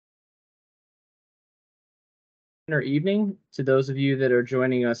or evening to those of you that are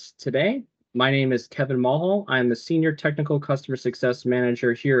joining us today. My name is Kevin Mulhall. I'm the Senior Technical Customer Success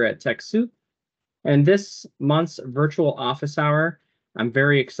Manager here at TechSoup. And this month's virtual office hour, I'm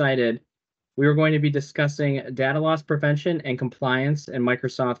very excited. We are going to be discussing data loss prevention and compliance in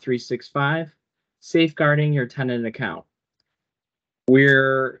Microsoft 365, safeguarding your tenant account.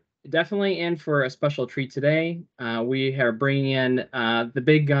 We're definitely in for a special treat today. We are bringing in the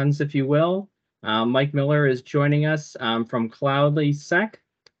big guns, if you will. Mike Miller is joining us from Cloudly Sec.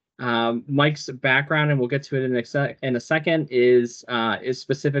 Mike's background, and we'll get to it in a second, is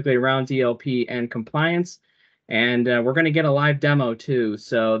specifically around DLP and compliance. And we're going to get a live demo too,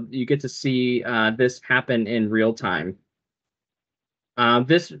 so you get to see this happen in real time.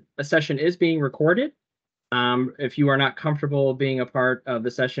 This session is being recorded. If you are not comfortable being a part of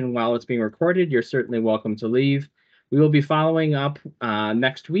the session while it's being recorded, you're certainly welcome to leave. We will be following up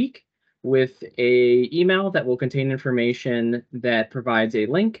next week with an email that will contain information that provides a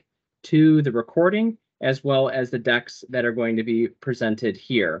link to the recording, as well as the decks that are going to be presented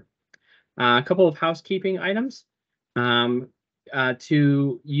here. A couple of housekeeping items.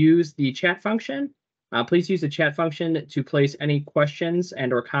 To use the chat function, please use the chat function to place any questions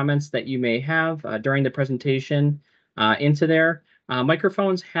and or comments that you may have during the presentation into there.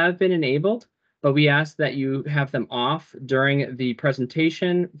 Microphones have been enabled, but we ask that you have them off during the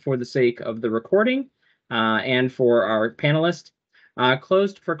presentation for the sake of the recording and for our panelists.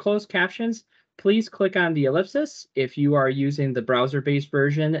 For closed captions, please click on the ellipsis. If you are using the browser-based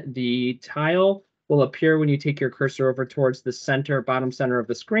version, the tile will appear when you take your cursor over towards the bottom center of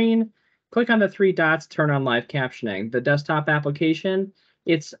the screen. Click on the three dots, turn on live captioning. The desktop application,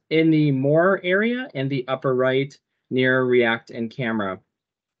 it's in the More area in the upper right near React and Camera.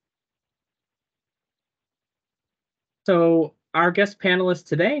 So our guest panelist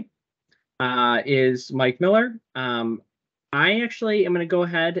today is Mike Miller. I actually am going to go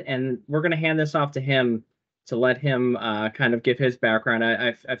ahead and we're going to hand this off to him to let him kind of give his background.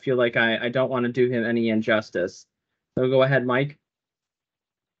 I feel like I don't want to do him any injustice. So go ahead, Mike.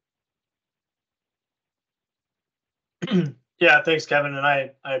 Yeah, thanks, Kevin, and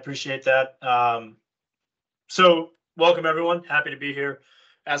I appreciate that. So welcome, everyone. Happy to be here.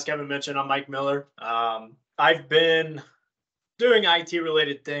 As Kevin mentioned, I'm Mike Miller. I've been doing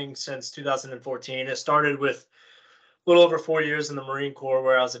IT-related things since 2014. It started with a little over 4 years in the Marine Corps,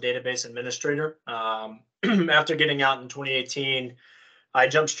 where I was a database administrator. After getting out in 2018, I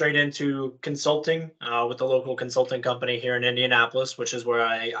jumped straight into consulting with a local consulting company here in Indianapolis, which is where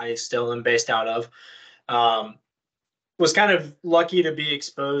I still am based out of. Was kind of lucky to be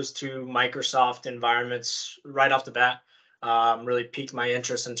exposed to Microsoft environments right off the bat. Really piqued my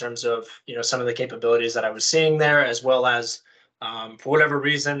interest in terms of some of the capabilities that I was seeing there, as well as for whatever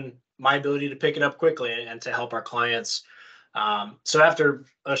reason my ability to pick it up quickly and to help our clients. So after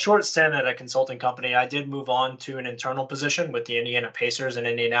a short stint at a consulting company, I did move on to an internal position with the Indiana Pacers in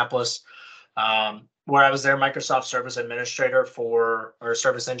Indianapolis, where I was their Microsoft Service Administrator or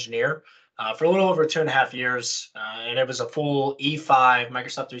Service Engineer. For a little over 2.5 years, and it was a full E5,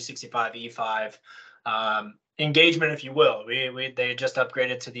 Microsoft 365 E5 engagement, if you will. They just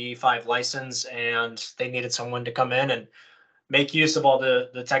upgraded to the E5 license, and they needed someone to come in and make use of all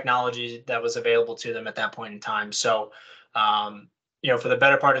the technology that was available to them at that point in time. So, for the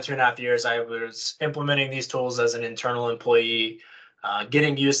better part of 2.5 years, I was implementing these tools as an internal employee,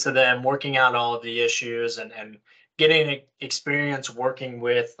 getting used to them, working out all of the issues, and getting experience working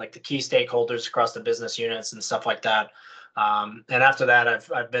with like the key stakeholders across the business units and stuff like that. And after that,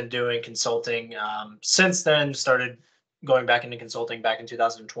 I've been doing consulting since then. Started going back into consulting back in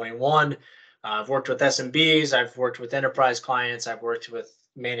 2021. I've worked with SMBs. I've worked with enterprise clients. I've worked with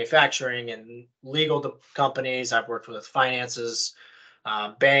manufacturing and legal companies. I've worked with finances,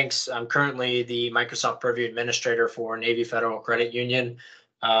 banks. I'm currently the Microsoft Purview Administrator for Navy Federal Credit Union,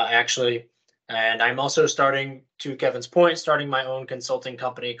 actually. And I'm also to Kevin's point, starting my own consulting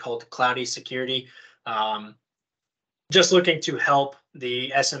company called Cloudy Security, just looking to help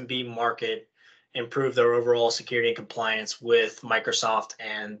the SMB market improve their overall security and compliance with Microsoft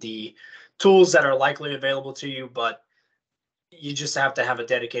and the tools that are likely available to you, but you just have to have a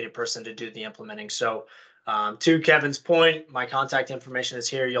dedicated person to do the implementing. So to Kevin's point, my contact information is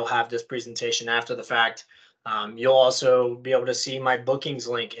here. You'll have this presentation after the fact. You'll also be able to see my bookings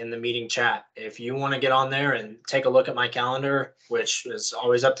link in the meeting chat. If you want to get on there and take a look at my calendar, which is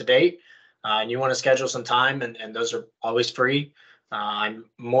always up to date, and you want to schedule some time, and those are always free, I'm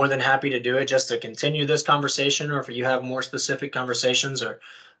more than happy to do it just to continue this conversation, or if you have more specific conversations or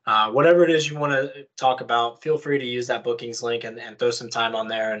whatever it is you want to talk about, feel free to use that bookings link and throw some time on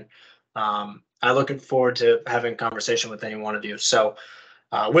there. And I'm looking forward to having a conversation with any one of you. So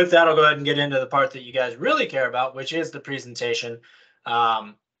with that, I'll go ahead and get into the part that you guys really care about, which is the presentation.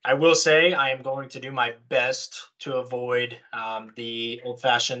 I will say I am going to do my best to avoid the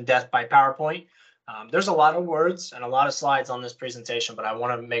old-fashioned death by PowerPoint. There's a lot of words and a lot of slides on this presentation, but I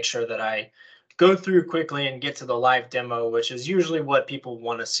want to make sure that I go through quickly and get to the live demo, which is usually what people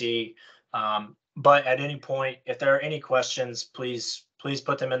want to see. But at any point, if there are any questions, please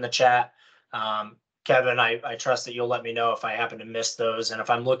put them in the chat. Kevin, I trust that you'll let me know if I happen to miss those. And if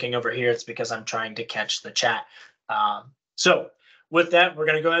I'm looking over here, it's because I'm trying to catch the chat. So with that, we're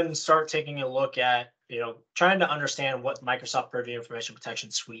going to go ahead and start taking a look at, trying to understand what Microsoft Purview Information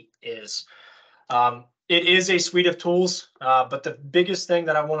Protection Suite is. It is a suite of tools, but the biggest thing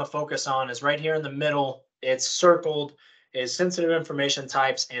that I want to focus on is right here in the middle. It's circled, is sensitive information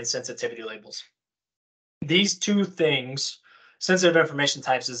types and sensitivity labels. These two things, sensitive information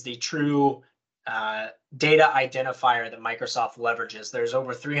types is the true data identifier that Microsoft leverages. There's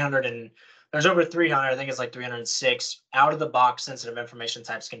over 300, I think it's like 306 out of the box sensitive information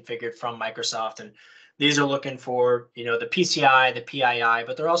types configured from Microsoft. And these are looking for, the PCI, the PII,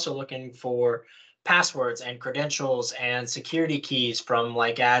 but they're also looking for passwords and credentials and security keys from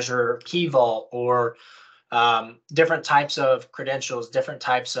like Azure Key Vault, or different types of credentials, different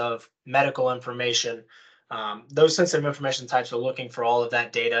types of medical information. Those sensitive information types are looking for all of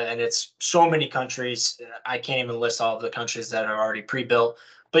that data, and it's so many countries. I can't even list all of the countries that are already pre-built,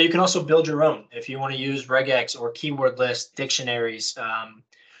 but you can also build your own if you want to use regex or keyword lists, dictionaries,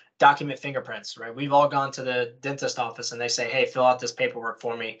 document fingerprints, right? We've all gone to the dentist office and they say, hey, fill out this paperwork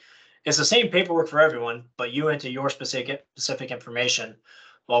for me. It's the same paperwork for everyone, but you enter your specific information.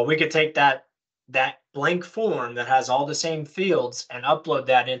 Well, we could take that blank form that has all the same fields and upload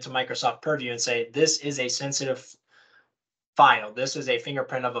that into Microsoft Purview and say, this is a sensitive file. This is a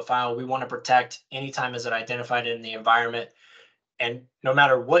fingerprint of a file we want to protect anytime is it identified in the environment. And no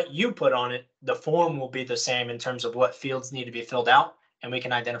matter what you put on it, the form will be the same in terms of what fields need to be filled out. And we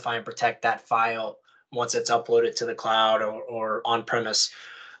can identify and protect that file once it's uploaded to the cloud or on premise.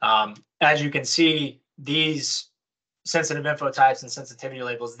 As you can see, these sensitive info types and sensitivity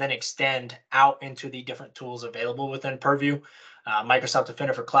labels then extend out into the different tools available within Purview. Microsoft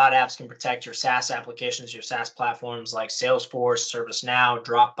Defender for Cloud Apps can protect your SaaS applications, your SaaS platforms like Salesforce, ServiceNow,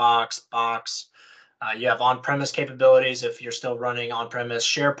 Dropbox, Box. You have on-premise capabilities if you're still running on-premise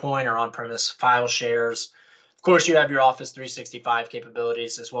SharePoint or on-premise file shares. Of course, you have your Office 365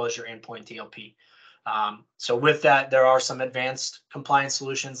 capabilities as well as your endpoint DLP. So with that, there are some advanced compliance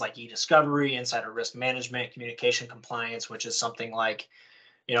solutions like e-discovery, insider risk management, communication compliance, which is something like,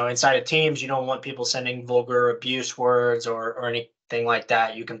 inside of Teams, you don't want people sending vulgar abuse words or anything like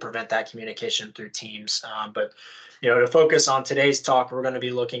that. You can prevent that communication through Teams. But to focus on today's talk, we're going to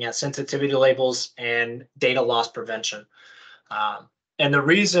be looking at sensitivity labels and data loss prevention. And the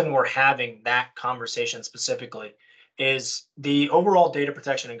reason we're having that conversation specifically is the overall data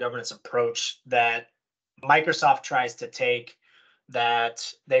protection and governance approach that Microsoft tries to take,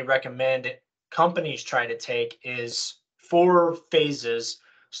 that they recommend companies try to take, is 4 phases,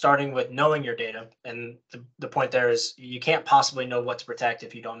 starting with knowing your data. And the point there is you can't possibly know what to protect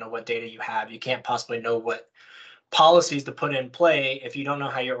if you don't know what data you have. You can't possibly know what policies to put in play if you don't know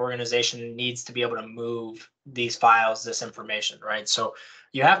how your organization needs to be able to move these files, this information, right? So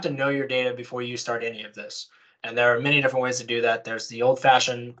you have to know your data before you start any of this. And there are many different ways to do that. There's the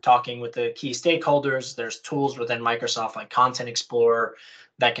old-fashioned talking with the key stakeholders. There's tools within Microsoft like Content Explorer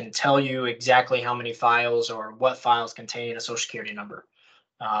that can tell you exactly how many files or what files contain a social security number,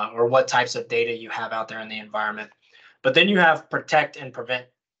 or what types of data you have out there in the environment. But then you have protect and prevent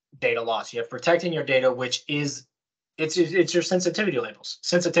data loss. You have protecting your data, which is it's your sensitivity labels.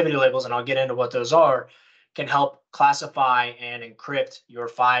 Sensitivity labels, and I'll get into what those are, can help classify and encrypt your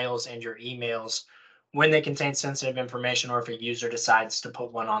files and your emails when they contain sensitive information, or if a user decides to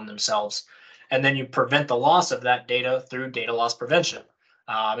put one on themselves. And then you prevent the loss of that data through data loss prevention.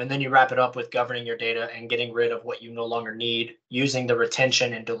 And then you wrap it up with governing your data and getting rid of what you no longer need, using the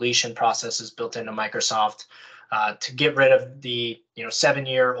retention and deletion processes built into Microsoft to get rid of the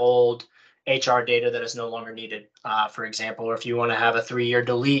 7-year-old HR data that is no longer needed, for example. Or if you want to have a 3-year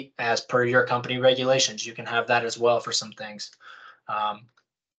delete as per your company regulations, you can have that as well for some things.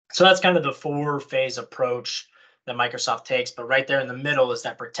 So that's kind of the 4-phase approach that Microsoft takes. But right there in the middle is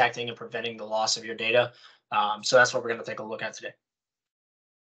that protecting and preventing the loss of your data. So that's what we're going to take a look at today.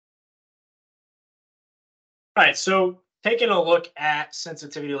 All right, so taking a look at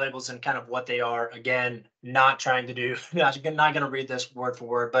sensitivity labels and kind of what they are, again, not going to read this word for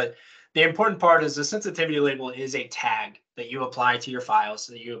word, but the important part is the sensitivity label is a tag that you apply to your files,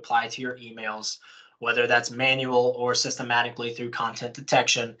 that you apply to your emails, whether that's manual or systematically through content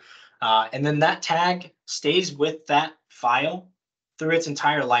detection. And then that tag stays with that file through its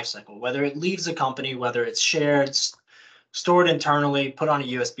entire life cycle, whether it leaves the company, whether it's shared, stored internally, put on a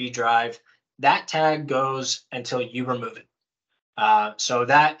USB drive, that tag goes until you remove it. So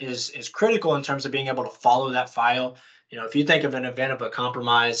that is critical in terms of being able to follow that file. If you think of an event of a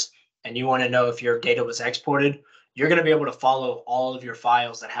compromise and you want to know if your data was exported, you're going to be able to follow all of your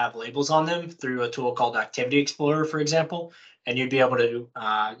files that have labels on them through a tool called Activity Explorer, for example, and you'd be able to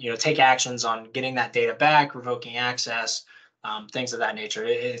take actions on getting that data back, revoking access, things of that nature.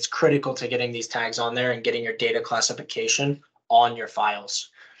 It's critical to getting these tags on there and getting your data classification on your files.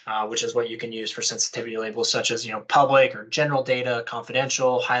 Which is what you can use for sensitivity labels such as public or general data,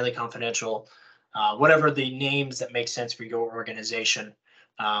 confidential, highly confidential, whatever the names that make sense for your organization.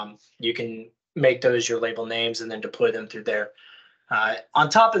 You can make those your label names and then deploy them through there. On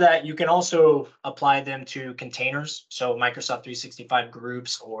top of that, you can also apply them to containers, so Microsoft 365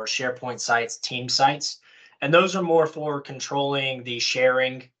 groups or SharePoint sites, team sites, and those are more for controlling the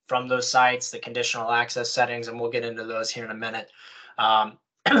sharing from those sites, the conditional access settings, and we'll get into those here in a minute.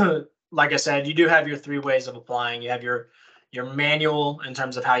 Like I said, you do have your three ways of applying. You have your manual in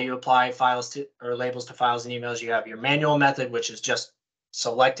terms of how you apply files to or labels to files and emails. You have your manual method, which is just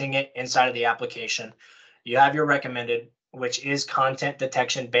selecting it inside of the application. You have your recommended, which is content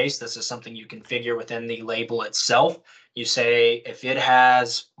detection based. This is something you configure within the label itself. You say if it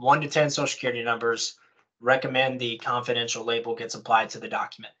has 1 to 10 social security numbers, recommend the confidential label gets applied to the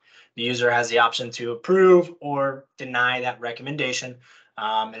document. The user has the option to approve or deny that recommendation.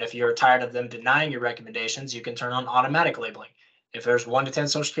 And if you're tired of them denying your recommendations, you can turn on automatic labeling. If there's 1 to 10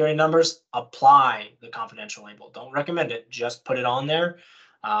 social security numbers, apply the confidential label. Don't recommend it, just put it on there.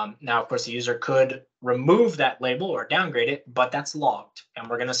 Now, of course, the user could remove that label or downgrade it, but that's logged. And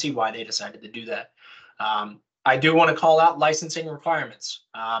we're going to see why they decided to do that. I do want to call out licensing requirements.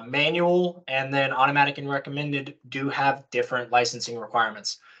 Manual and then automatic and recommended do have different licensing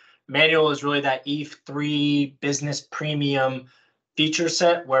requirements. Manual is really that E3 business premium feature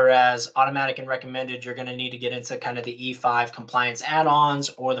set, whereas automatic and recommended, you're going to need to get into kind of the E5 compliance add-ons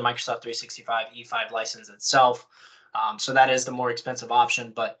or the Microsoft 365 E5 license itself. So that is the more expensive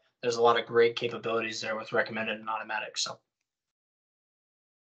option, but there's a lot of great capabilities there with recommended and automatic. So,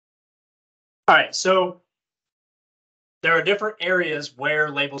 all right, so there are different areas where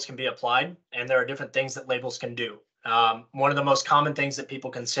labels can be applied, and there are different things that labels can do. One of the most common things that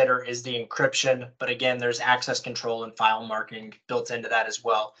people consider is the encryption, but again, there's access control and file marking built into that as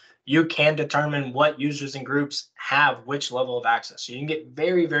well. You can determine what users and groups have which level of access. So you can get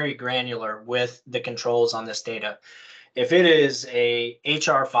very, very granular with the controls on this data. If it is a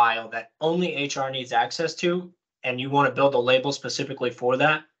HR file that only HR needs access to, and you want to build a label specifically for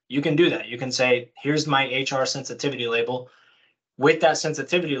that, you can do that. You can say, here's my HR sensitivity label. With that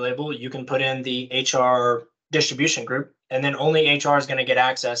sensitivity label, you can put in the HR distribution group, and then only HR is going to get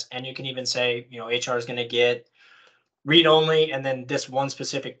access. And you can even say, HR is going to get read only, and then this one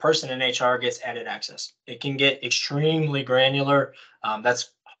specific person in HR gets edit access. It can get extremely granular.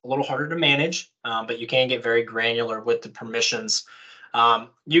 That's a little harder to manage, but you can get very granular with the permissions.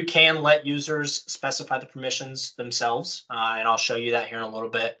 You can let users specify the permissions themselves, and I'll show you that here in a little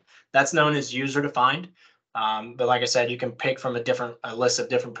bit. That's known as user defined. But like I said, you can pick from a list of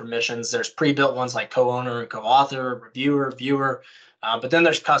different permissions. There's pre-built ones like co-owner and co-author, reviewer, viewer, but then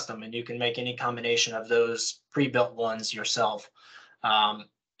there's custom, and you can make any combination of those pre-built ones yourself. And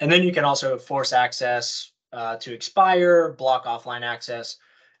then you can also force access to expire, block offline access,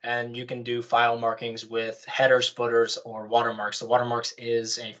 and you can do file markings with headers, footers, or watermarks. The watermarks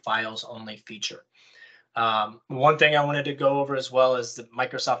is a files only feature. One thing I wanted to go over as well is the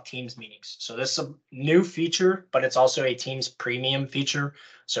Microsoft Teams meetings. So this is a new feature, but it's also a Teams premium feature.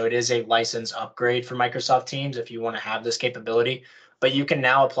 So it is a license upgrade for Microsoft Teams if you want to have this capability. But you can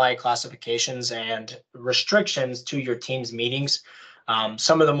now apply classifications and restrictions to your Teams meetings.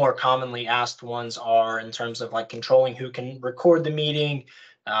 Some of the more commonly asked ones are in terms of like controlling who can record the meeting,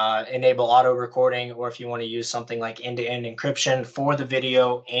 enable auto recording, or if you want to use something like end-to-end encryption for the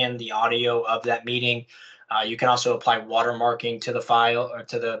video and the audio of that meeting. You can also apply watermarking to the file or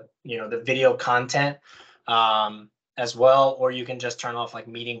to the video content as well, or you can just turn off like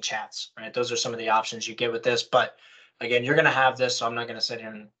meeting chats, right? Those are some of the options you get with this. But again, you're going to have this, so I'm not going to sit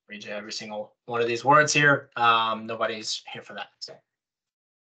here and read you every single one of these words here. Nobody's here for that. So.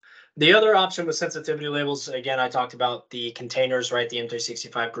 The other option with sensitivity labels, again, I talked about the containers, right? The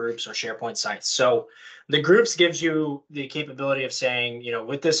M365 groups or SharePoint sites. So the groups gives you the capability of saying,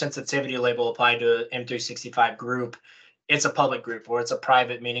 with this sensitivity label applied to M365 group, it's a public group, or it's a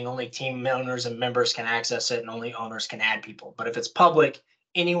private, meaning only team owners and members can access it and only owners can add people. But if it's public,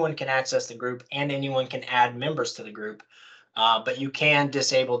 anyone can access the group and anyone can add members to the group. But you can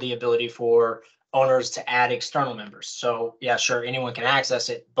disable the ability for owners to add external members. So yeah, sure, anyone can access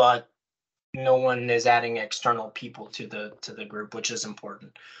it, but no one is adding external people to the group, which is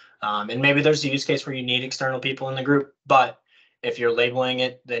important. And maybe there's a use case where you need external people in the group, but if you're labeling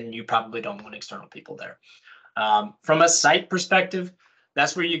it, then you probably don't want external people there. From a site perspective,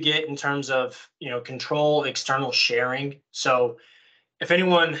 that's where you get in terms of control external sharing. So if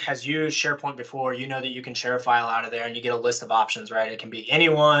anyone has used SharePoint before, you know that you can share a file out of there and you get a list of options, right? It can be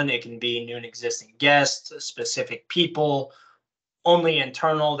anyone, it can be new and existing guests, specific people, only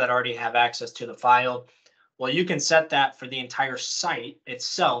internal that already have access to the file. Well, you can set that for the entire site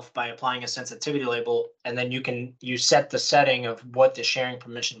itself by applying a sensitivity label, and then you set the setting of what the sharing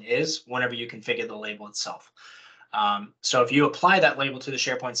permission is whenever you configure the label itself. So if you apply that label to the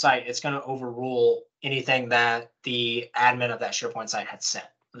SharePoint site, it's going to overrule anything that the admin of that SharePoint site had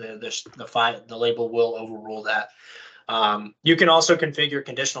set. The label will overrule that. You can also configure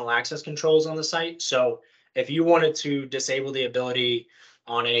conditional access controls on the site. So if you wanted to disable the ability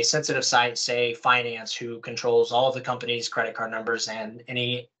on a sensitive site, say finance, who controls all of the company's credit card numbers and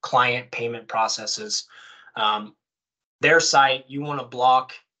any client payment processes, their site, you want to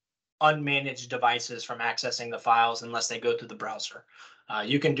block unmanaged devices from accessing the files unless they go through the browser.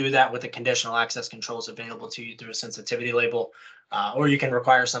 You can do that with the conditional access controls available to you through a sensitivity label, or you can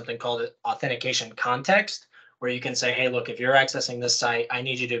require something called authentication context, where you can say, hey, look, if you're accessing this site, I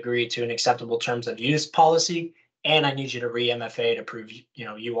need you to agree to an acceptable terms of use policy, and I need you to re-MFA to prove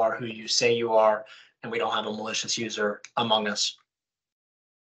you are who you say you are, and we don't have a malicious user among us.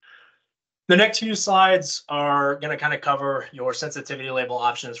 The next few slides are going to kind of cover your sensitivity label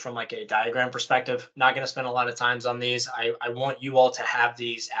options from like a diagram perspective. Not going to spend a lot of times on these. I want you all to have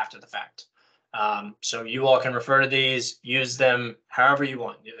these after the fact. So you all can refer to these, use them however you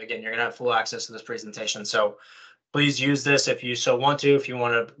want. Again, you're going to have full access to this presentation. So please use this if you so want to, if you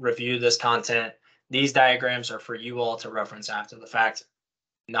want to review this content. These diagrams are for you all to reference after the fact.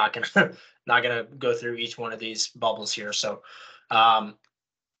 Not gonna go through each one of these bubbles here. So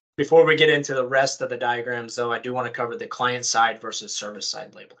before we get into the rest of the diagrams, though, I do want to cover the client side versus service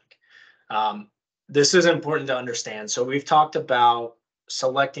side labeling. This is important to understand. So we've talked about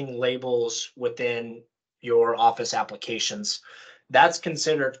selecting labels within your Office applications. That's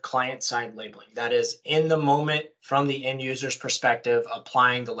considered client side labeling. That is in the moment from the end user's perspective,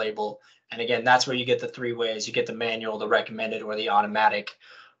 applying the label. And again, that's where you get the three ways. You get the manual, the recommended, or the automatic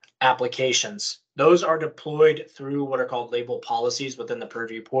applications. Those are deployed through what are called label policies within the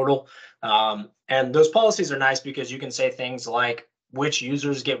Purview portal. And those policies are nice because you can say things like which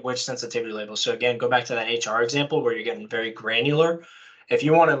users get which sensitivity labels. So again, go back to that HR example where you're getting very granular. If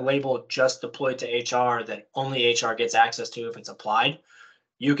you want a label just deployed to HR that only HR gets access to if it's applied,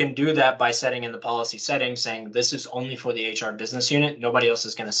 you can do that by setting in the policy settings saying this is only for the HR business unit. Nobody else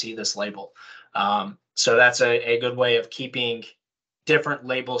is going to see this label. So that's a good way of keeping different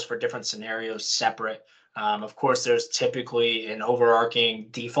labels for different scenarios separate. Of course, there's typically an overarching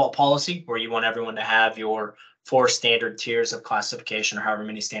default policy where you want everyone to have your 4 standard tiers of classification or however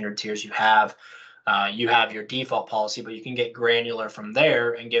many standard tiers you have. You have your default policy, but you can get granular from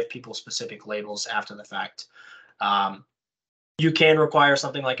there and give people specific labels after the fact. You can require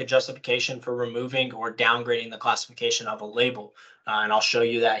something like a justification for removing or downgrading the classification of a label. And I'll show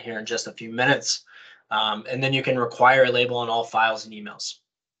you that here in just a few minutes. And then you can require a label on all files and emails.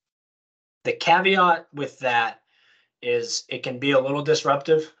 The caveat with that is it can be a little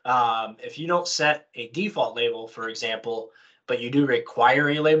disruptive. If you don't set a default label, for example, but you do require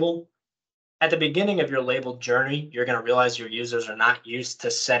a label, at the beginning of your label journey, you're going to realize your users are not used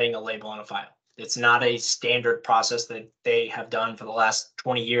to setting a label on a file. It's not a standard process that they have done for the last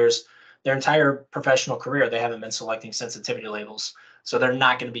 20 years. Their entire professional career, they haven't been selecting sensitivity labels. So they're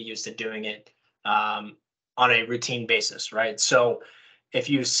not going to be used to doing it on a routine basis, right? So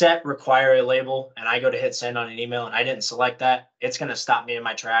if you set require a label and I go to hit send on an email and I didn't select that, it's going to stop me in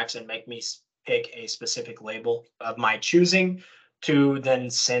my tracks and make me pick a specific label of my choosing to then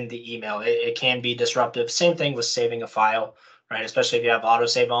send the email. It can be disruptive. Same thing with saving a file, right? Especially if you have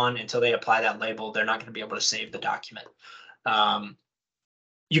autosave on, until they apply that label, they're not going to be able to save the document.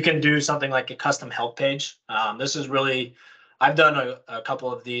 You can do something like a custom help page. This is really, I've done a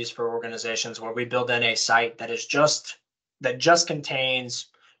couple of these for organizations where we build in a site that is just contains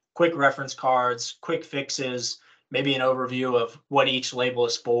quick reference cards, quick fixes, maybe an overview of what each label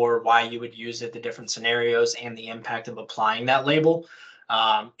is for, why you would use it, the different scenarios, and the impact of applying that label.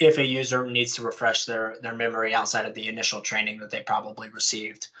 If a user needs to refresh their memory outside of the initial training that they probably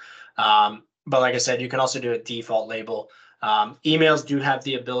received. But like I said, you can also do a default label. Emails do have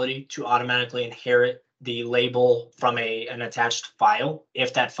the ability to automatically inherit the label from an attached file.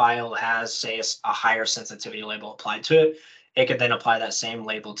 If that file has, say, a higher sensitivity label applied to it, it could then apply that same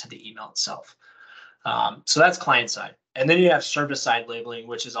label to the email itself. So that's client side. And then you have service side labeling,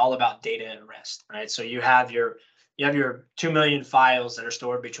 which is all about data at rest, right? So you have your 2 million files that are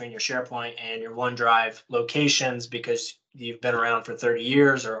stored between your SharePoint and your OneDrive locations because you've been around for 30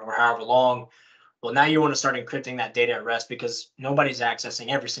 years or however long. Well, now you want to start encrypting that data at rest because nobody's accessing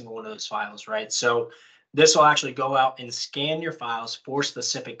every single one of those files, right? So this will actually go out and scan your files for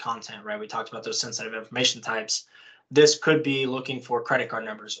specific content, right? We talked about those sensitive information types. This could be looking for credit card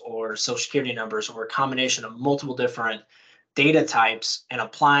numbers or social security numbers or a combination of multiple different data types and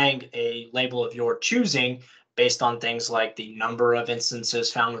applying a label of your choosing based on things like the number of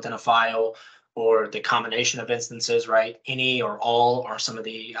instances found within a file or the combination of instances, right? Any or all are some of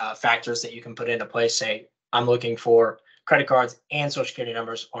the factors that you can put into place. Say, I'm looking for credit cards and social security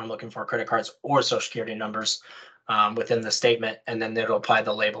numbers, or I'm looking for credit cards or social security numbers within the statement, and then it'll apply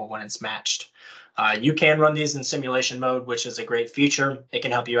the label when it's matched. You can run these in simulation mode, which is a great feature. It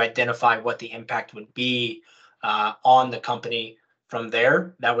can help you identify what the impact would be on the company from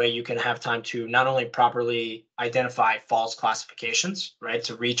there. That way you can have time to not only properly identify false classifications, right?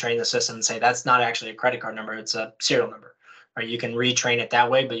 To retrain the system and say, that's not actually a credit card number, it's a serial number, right? You can retrain it that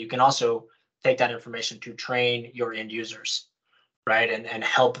way, but you can also take that information to train your end users, right? And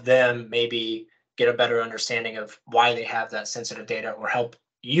help them maybe get a better understanding of why they have that sensitive data, or help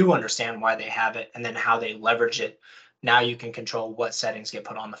you understand why they have it and then how they leverage it. Now you can control what settings get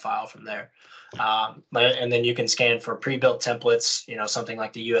put on the file from there. And then you can scan for pre-built templates. Something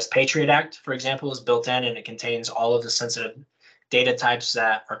like the US Patriot Act, for example, is built in, and it contains all of the sensitive data types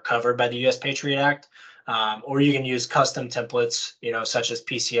that are covered by the US Patriot Act. Or you can use custom templates, such as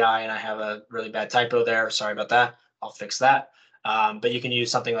PCI, and I have a really bad typo there. Sorry about that. I'll fix that. But you can use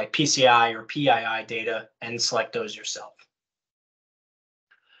something like PCI or PII data and select those yourself.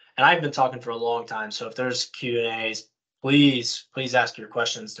 And I've been talking for a long time, so if there's Q&As, please ask your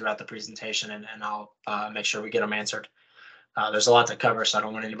questions throughout the presentation, and I'll make sure we get them answered. There's a lot to cover, so I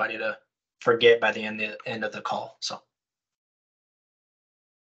don't want anybody to forget by the end of the call. So,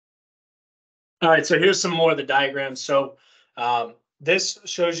 all right, so here's some more of the diagrams. So this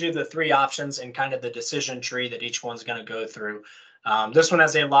shows you the three options and kind of the decision tree that each one's going to go through. This one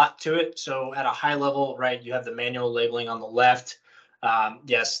has a lot to it. So at a high level, right, you have the manual labeling on the left.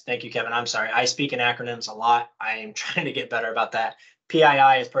 Yes, thank you, Kevin. I'm sorry. I speak in acronyms a lot. I am trying to get better about that.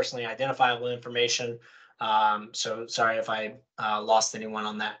 PII is personally identifiable information. So sorry if I lost anyone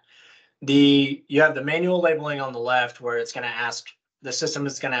on that. You have the manual labeling on the left, where it's going to ask, the system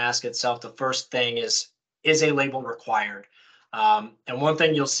is going to ask itself, the first thing is a label required? And one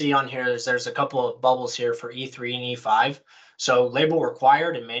thing you'll see on here is there's a couple of bubbles here for E3 and E5. So label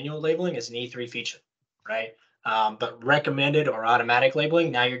required and manual labeling is an E3 feature, right? But recommended or automatic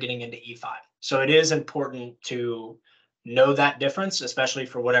labeling, now you're getting into E5. So it is important to know that difference, especially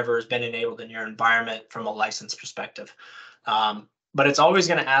for whatever has been enabled in your environment from a license perspective. But it's always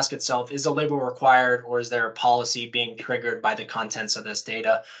going to ask itself, is a label required, or is there a policy being triggered by the contents of this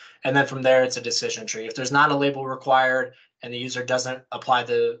data? And then from there, it's a decision tree. If there's not a label required and the user doesn't apply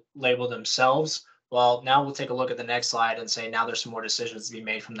the label themselves, well, now we'll take a look at the next slide and say, now there's some more decisions to be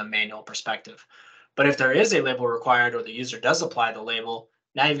made from the manual perspective. But if there is a label required, or the user does apply the label,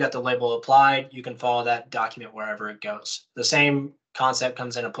 now you've got the label applied. You can follow that document wherever it goes. The same concept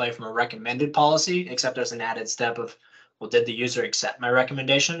comes into play from a recommended policy, except there's an added step of, well, did the user accept my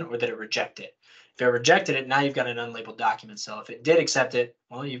recommendation, or did it reject it? If it rejected it, now you've got an unlabeled document. So if it did accept it,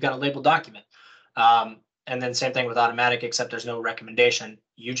 well, you've got a labeled document. And then same thing with automatic, except there's no recommendation.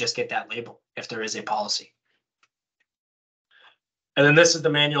 You just get that label if there is a policy. And then this is the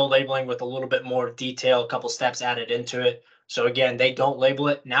manual labeling with a little bit more detail, a couple steps added into it. So again, they don't label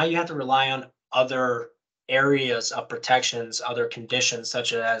it. Now you have to rely on other areas of protections, other conditions,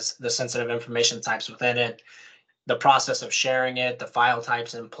 such as the sensitive information types within it, the process of sharing it, the file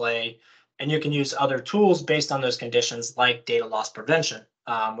types in play. And you can use other tools based on those conditions, like data loss prevention,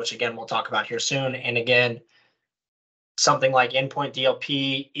 which again, we'll talk about here soon. And again, something like endpoint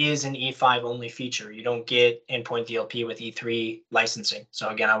DLP is an E5 only feature. You don't get endpoint DLP with E3 licensing. So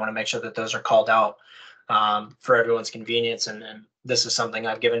again, I want to make sure that those are called out for everyone's convenience. And this is something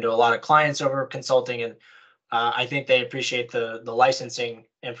I've given to a lot of clients over consulting, and I think they appreciate the licensing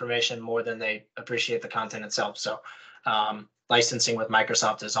information more than they appreciate the content itself. So licensing with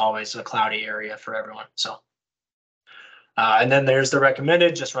Microsoft is always a cloudy area for everyone. So and then there's the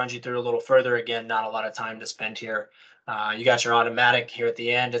recommended, just runs you through a little further. Again, not a lot of time to spend here. You got your automatic here at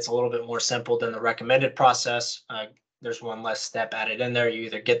the end. It's a little bit more simple than the recommended process. There's one less step added in there. You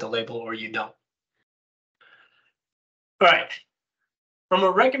either get the label or you don't. All right. From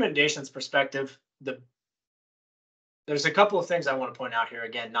a recommendations perspective, there's a couple of things I want to point out here.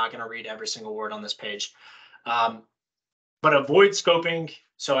 Again, not going to read every single word on this page. But avoid scoping.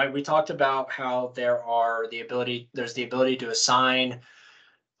 So we talked about how there's the ability to assign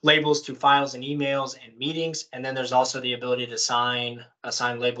labels to files and emails and meetings. And then there's also the ability to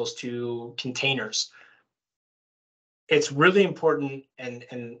assign labels to containers. It's really important and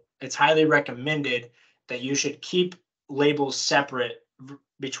it's highly recommended that you should keep labels separate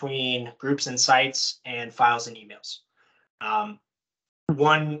between groups and sites and files and emails.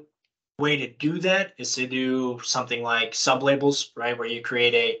 One way to do that is to do something like sublabels, right? Where you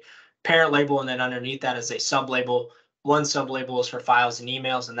create a parent label and then underneath that is a sublabel. One sublabel is for files and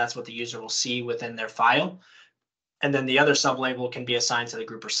emails, and that's what the user will see within their file. And then the other sublabel can be assigned to the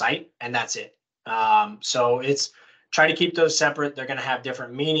group or site, and that's it. So it's try to keep those separate. They're going to have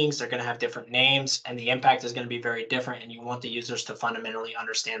different meanings. They're going to have different names, and the impact is going to be very different, and you want the users to fundamentally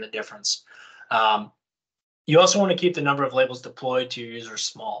understand the difference. You also want to keep the number of labels deployed to your users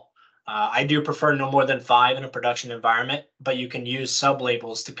small. I do prefer no more than 5 in a production environment, but you can use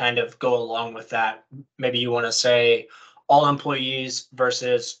sublabels to kind of go along with that. Maybe you want to say all employees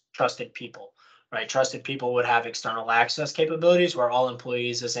versus trusted people, right? Trusted people would have external access capabilities where all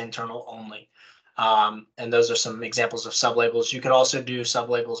employees is internal only. And those are some examples of sublabels. You could also do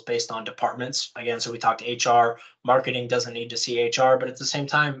sublabels based on departments. Again, so we talked HR, marketing doesn't need to see HR, but at the same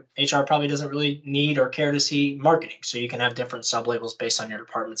time, HR probably doesn't really need or care to see marketing. So you can have different sublabels based on your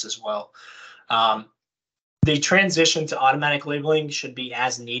departments as well. The transition to automatic labeling should be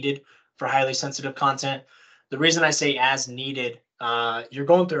as needed for highly sensitive content. The reason I say as needed, you're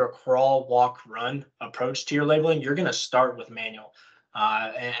going through a crawl, walk, run approach to your labeling. You're going to start with manual.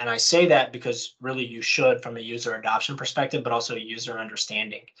 And I say that because really you should from a user adoption perspective, but also a user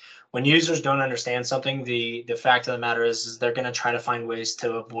understanding. When users don't understand something, the fact of the matter is they're going to try to find ways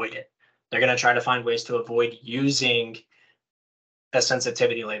to avoid it. They're going to try to find ways to avoid using a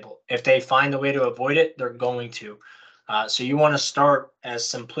sensitivity label. If they find a way to avoid it, they're going to. So you want to start as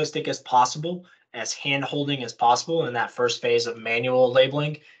simplistic as possible, as hand-holding as possible in that first phase of manual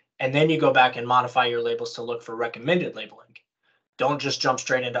labeling. And then you go back and modify your labels to look for recommended labeling. Don't just jump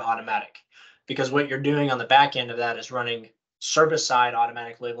straight into automatic, because what you're doing on the back end of that is running service-side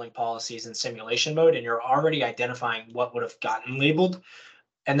automatic labeling policies in simulation mode, and you're already identifying what would have gotten labeled,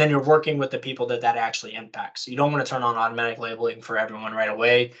 and then you're working with the people that actually impacts. You don't want to turn on automatic labeling for everyone right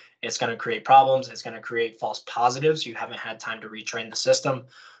away. It's going to create problems. It's going to create false positives. You haven't had time to retrain the system.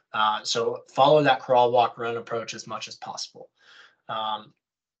 So follow that crawl, walk, run approach as much as possible.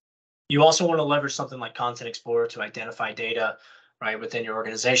 You also want to leverage something like Content Explorer to identify data right within your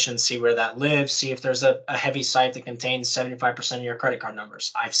organization, see where that lives, see if there's a heavy site that contains 75% of your credit card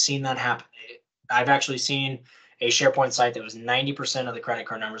numbers. I've seen that happen. I've actually seen a SharePoint site that was 90% of the credit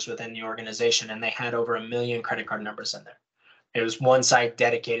card numbers within the organization, and they had over 1 million credit card numbers in there. It was one site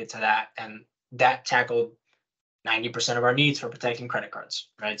dedicated to that, and that tackled 90% of our needs for protecting credit cards,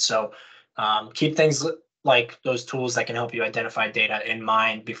 right? So keep things like those tools that can help you identify data in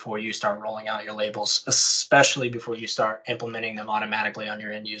mind before you start rolling out your labels, especially before you start implementing them automatically on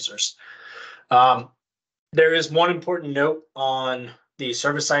your end users. There is one important note on the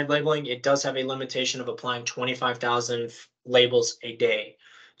server-side labeling. It does have a limitation of applying 25,000 labels a day.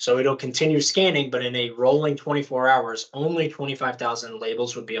 So it'll continue scanning, but in a rolling 24 hours, only 25,000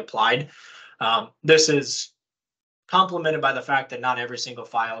 labels would be applied. This is complemented by the fact that not every single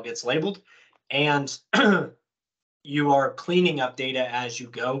file gets labeled, and you are cleaning up data as you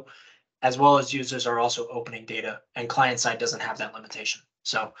go, as well as users are also opening data, and client side doesn't have that limitation.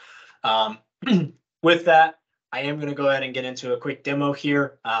 So with that, I am going to go ahead and get into a quick demo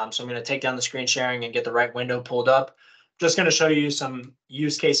here. So I'm going to take down the screen sharing and get the right window pulled up. Just going to show you some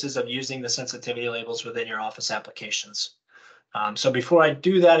use cases of using the sensitivity labels within your Office applications. So before I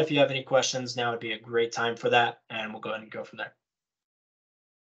do that, if you have any questions, now would be a great time for that, and we'll go ahead and go from there.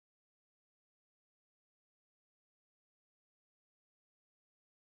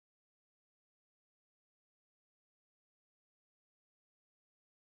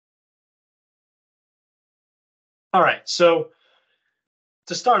 All right, so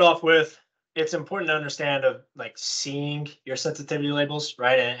to start off with, it's important to understand of like seeing your sensitivity labels,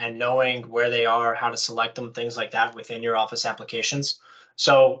 right? And knowing where they are, how to select them, things like that within your Office applications.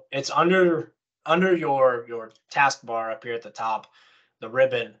 So it's under your taskbar up here at the top, the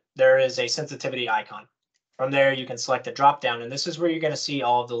ribbon, there is a sensitivity icon. From there, you can select a drop down, and this is where you're going to see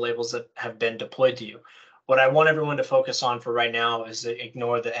all of the labels that have been deployed to you. What I want everyone to focus on for right now is to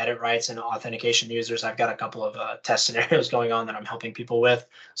ignore the edit rights and authentication users. I've got a couple of test scenarios going on that I'm helping people with.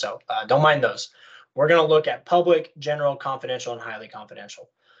 So don't mind those. We're going to look at public, general, confidential, and highly confidential.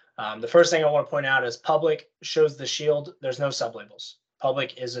 The first thing I want to point out is public shows the shield. There's no sublabels.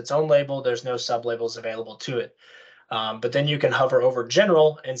 Public is its own label. There's no sublabels available to it. But then you can hover over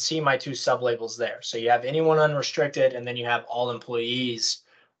general and see my two sublabels there. So you have anyone unrestricted, and then you have all employees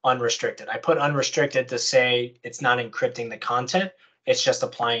unrestricted. I put unrestricted to say it's not encrypting the content. It's just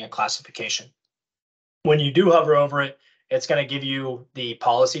applying a classification. When you do hover over it, it's going to give you the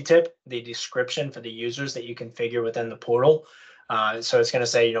policy tip, the description for the users that you configure within the portal. So it's going to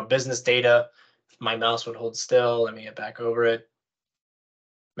say, business data. If my mouse would hold still, let me get back over it.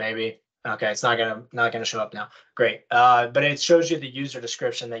 Maybe. Okay, it's not gonna show up now. Great. But it shows you the user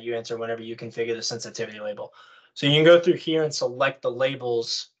description that you enter whenever you configure the sensitivity label. So you can go through here and select the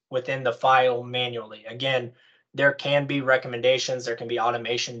labels within the file manually. Again, there can be recommendations, there can be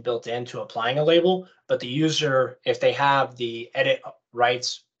automation built into applying a label, but the user, if they have the edit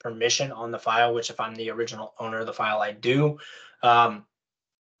rights permission on the file, which if I'm the original owner of the file, I do,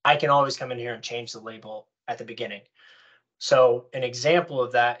 I can always come in here and change the label at the beginning. So an example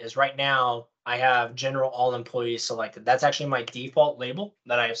of that is right now I have general all employees selected. That's actually my default label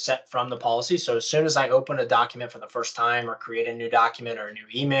that I have set from the policy. So as soon as I open a document for the first time or create a new document or a new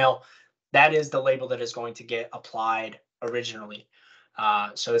email, that is the label that is going to get applied originally.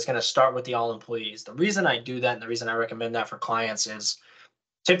 So it's going to start with the all employees. The reason I do that and the reason I recommend that for clients is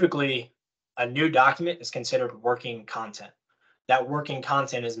typically a new document is considered working content. That working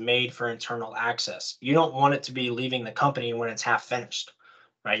content is made for internal access. You don't want it to be leaving the company when it's half finished,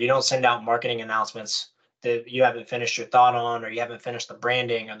 right? You don't send out marketing announcements that you haven't finished your thought on, or you haven't finished the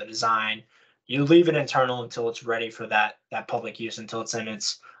branding or the design. You leave it internal until it's ready for that public use, until it's in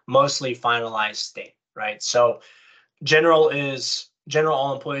its mostly finalized state, right? So general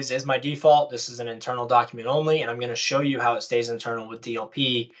all employees is my default. This is an internal document only, and I'm going to show you how it stays internal with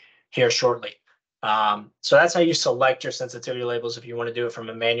DLP here shortly. So that's how you select your sensitivity labels if you want to do it from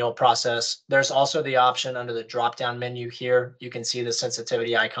a manual process. There's also the option under the drop-down menu here. You can see the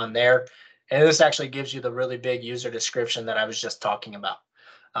sensitivity icon there. And this actually gives you the really big user description that I was just talking about.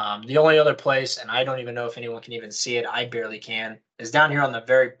 The only other place, and I don't even know if anyone can even see it, I barely can, is down here on the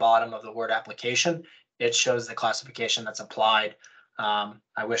very bottom of the Word application. It shows the classification that's applied.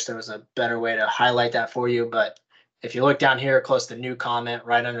 I wish there was a better way to highlight that for you, but if you look down here close to new comment,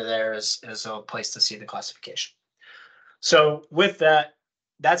 right under there is a place to see the classification. So with that,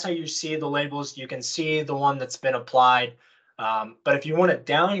 that's how you see the labels. You can see the one that's been applied. But if you want to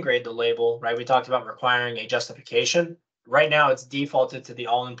downgrade the label, right, we talked about requiring a justification. Right now it's defaulted to the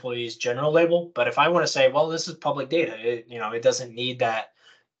all employees general label. But if I want to say, well, this is public data, it doesn't need that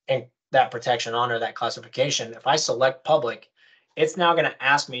protection on or that classification. If I select public, it's now going to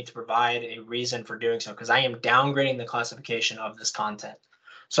ask me to provide a reason for doing so because I am downgrading the classification of this content.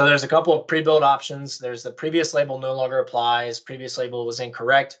 So there's a couple of pre-built options. There's the previous label no longer applies, previous label was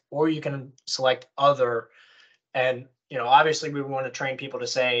incorrect, or you can select other. And, obviously we want to train people to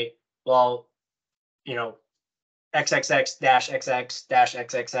say, well,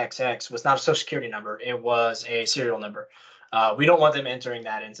 XXX-XX-XXXX was not a social security number. It was a serial number. We don't want them entering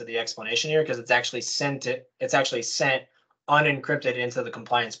that into the explanation here because it's actually sent unencrypted into the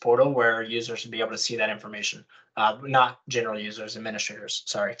compliance portal where users should be able to see that information. Not general users, administrators,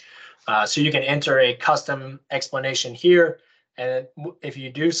 sorry. So you can enter a custom explanation here. And if you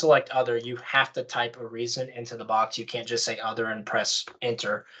do select other, you have to type a reason into the box. You can't just say other and press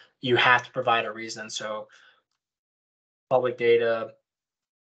enter. You have to provide a reason. So public data,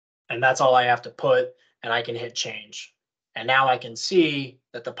 and that's all I have to put, and I can hit change. And now I can see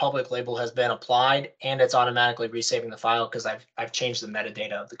that the public label has been applied and it's automatically resaving the file because I've changed the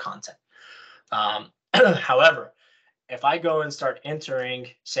metadata of the content. However, if I go and start entering,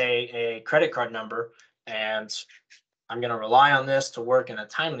 say, a credit card number, and I'm going to rely on this to work in a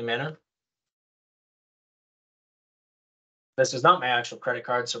timely manner. This is not my actual credit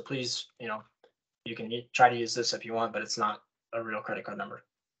card, so please, you can try to use this if you want, but it's not a real credit card number.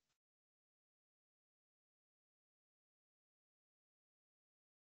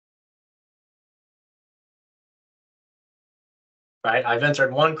 Right, I've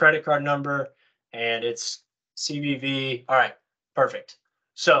entered one credit card number and it's CVV. All right, perfect.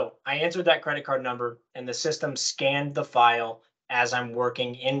 So I entered that credit card number and the system scanned the file as I'm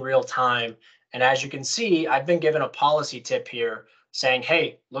working in real time. And as you can see, I've been given a policy tip here saying,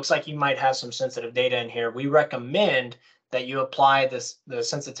 hey, looks like you might have some sensitive data in here. We recommend that you apply the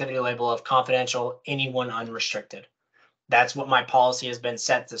sensitivity label of confidential, anyone unrestricted. That's what my policy has been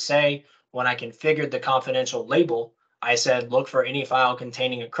set to say. When I configured the confidential label, I said, look for any file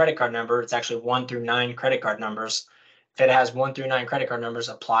containing a credit card number. It's actually 1 through 9 credit card numbers. If it has 1 through 9 credit card numbers,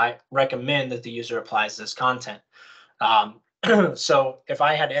 recommend that the user applies this content. So if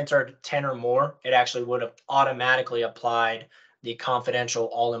I had entered 10 or more, it actually would have automatically applied the confidential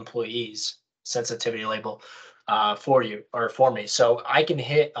all employees sensitivity label for you or for me. So I can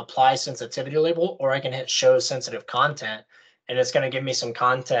hit apply sensitivity label, or I can hit show sensitive content, and it's going to give me some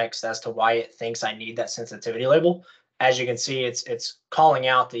context as to why it thinks I need that sensitivity label. As you can see, it's calling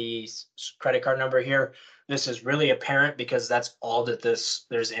out the credit card number here. This is really apparent because that's all that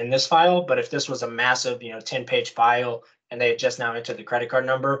there's in this file. But if this was a massive, 10-page file and they had just now entered the credit card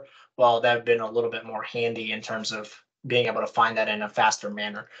number, well, that would have been a little bit more handy in terms of being able to find that in a faster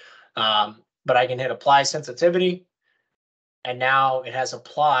manner. But I can hit apply sensitivity, and now it has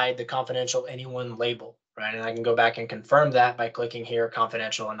applied the confidential anyone label, right? And I can go back and confirm that by clicking here,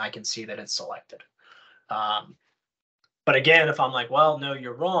 confidential, and I can see that it's selected. But again, if I'm like, well, no,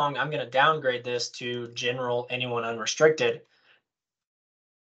 you're wrong, I'm going to downgrade this to general, anyone unrestricted.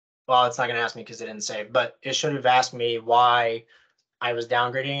 Well, it's not going to ask me because it didn't save, but it should have asked me why I was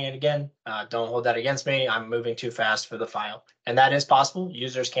downgrading it again. Don't hold that against me. I'm moving too fast for the file. And that is possible.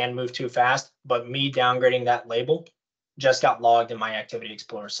 Users can move too fast, but me downgrading that label just got logged in my Activity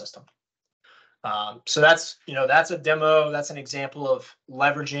Explorer system. So that's a demo. That's an example of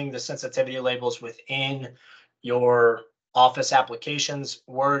leveraging the sensitivity labels within your Office applications.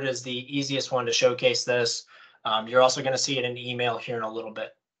 Word is the easiest one to showcase this. You're also going to see it in email here in a little bit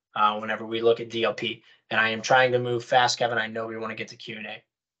whenever we look at DLP. And I am trying to move fast, Kevin. I know we want to get to Q&A.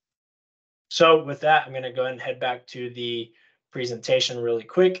 So with that, I'm going to go ahead and head back to the presentation really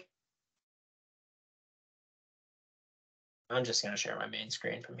quick. I'm just going to share my main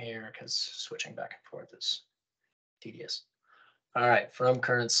screen from here because switching back and forth is tedious. All right, from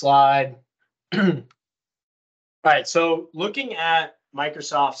current slide. All right, so looking at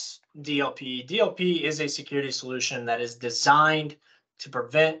Microsoft's DLP, DLP is a security solution that is designed to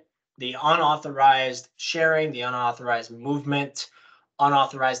prevent the unauthorized sharing, the unauthorized movement,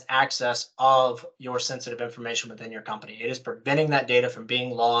 unauthorized access of your sensitive information within your company. It is preventing that data from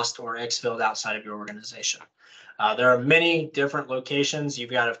being lost or exfilled outside of your organization. There are many different locations. You've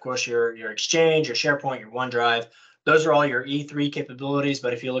got, of course, your Exchange, your SharePoint, your OneDrive. Those are all your E3 capabilities.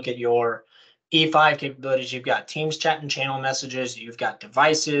 But if you look at your E5 capabilities, you've got Teams chat and channel messages. You've got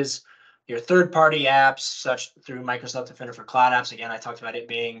devices, your third-party apps, such through Microsoft Defender for Cloud Apps. Again, I talked about it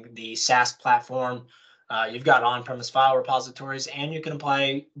being the SaaS platform. You've got on-premise file repositories, and you can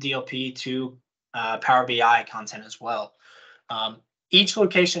apply DLP to Power BI content as well. Each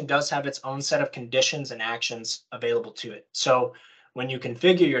location does have its own set of conditions and actions available to it. So when you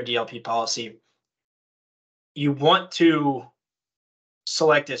configure your DLP policy, you want to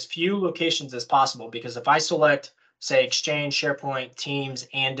select as few locations as possible, because if I select, say, Exchange, SharePoint, Teams,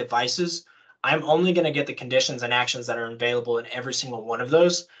 and devices, I'm only going to get the conditions and actions that are available in every single one of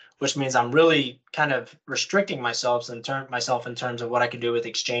those, which means I'm really kind of restricting myself in terms of what I can do with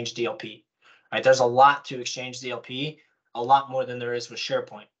Exchange DLP. Right? There's a lot to Exchange DLP, a lot more than there is with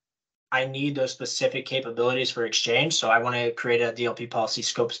SharePoint. I need those specific capabilities for Exchange, so I want to create a DLP policy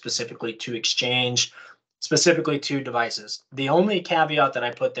scope specifically to Exchange, specifically to devices. The only caveat that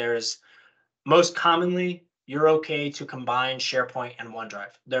I put there is most commonly, you're okay to combine SharePoint and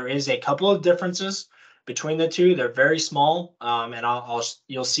OneDrive. There is a couple of differences between the two. They're very small, and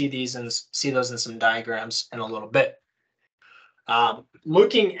you'll see those in some diagrams in a little bit.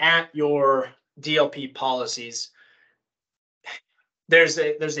 Looking at your DLP policies, there's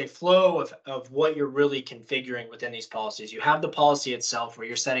a flow of what you're really configuring within these policies. You have the policy itself where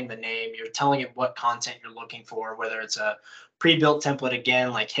you're setting the name, you're telling it what content you're looking for, whether it's a pre-built template,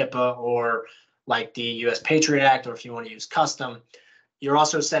 again, like HIPAA or like the US Patriot Act, or if you want to use custom. You're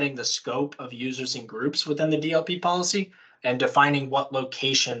also setting the scope of users and groups within the DLP policy and defining what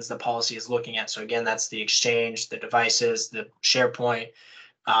locations the policy is looking at. So again, that's the Exchange, the devices, the SharePoint,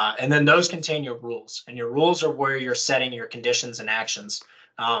 and then those contain your rules, and your rules are where you're setting your conditions and actions.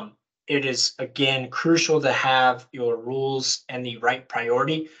 It is, again, crucial to have your rules and the right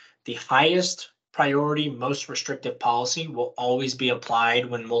priority. The highest priority, most restrictive policy will always be applied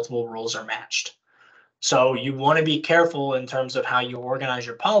when multiple rules are matched. So you want to be careful in terms of how you organize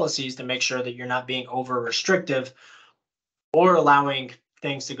your policies to make sure that you're not being over restrictive or allowing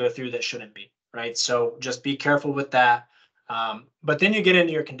things to go through that shouldn't be, right? So just be careful with that. But then you get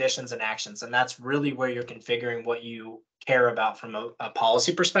into your conditions and actions, and that's really where you're configuring what you care about from a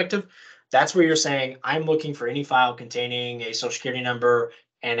policy perspective. That's where you're saying, I'm looking for any file containing a social security number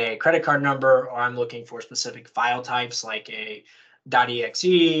and a credit card number, or I'm looking for specific file types like a .exe,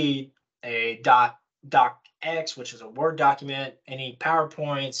 a .docx, which is a Word document, any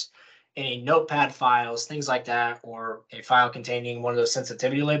PowerPoints, any notepad files, things like that, or a file containing one of those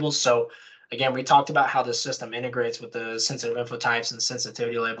sensitivity labels. So again, we talked about how the system integrates with the sensitive info types and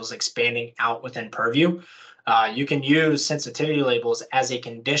sensitivity labels expanding out within Purview. You can use sensitivity labels as a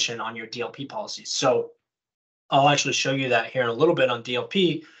condition on your DLP policies. So I'll actually show you that here in a little bit on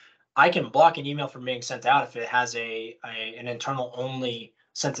DLP. I can block an email from being sent out if it has an internal only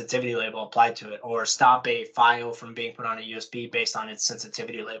sensitivity label applied to it, or stop a file from being put on a USB based on its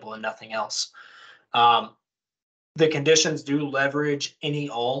sensitivity label and nothing else. The conditions do leverage any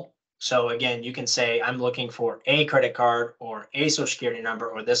all. So again, you can say, I'm looking for a credit card or a social security number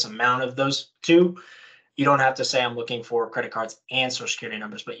or this amount of those two. You don't have to say I'm looking for credit cards and social security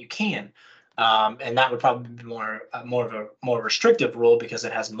numbers, but you can. And that would probably be more of a more restrictive rule because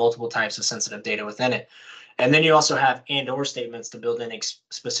it has multiple types of sensitive data within it. And then you also have and/or statements to build in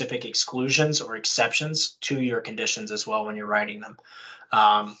specific exclusions or exceptions to your conditions as well when you're writing them.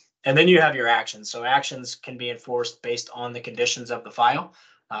 And then you have your actions. So actions can be enforced based on the conditions of the file.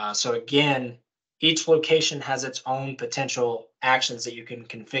 So again, each location has its own potential actions that you can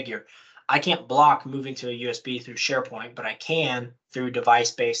configure. I can't block moving to a USB through SharePoint, but I can through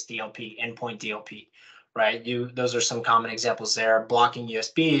device-based DLP, endpoint DLP, right? Those are some common examples there. Blocking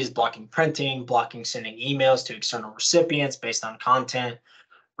USBs, blocking printing, blocking sending emails to external recipients based on content,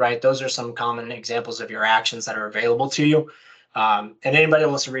 right? Those are some common examples of your actions that are available to you. And anybody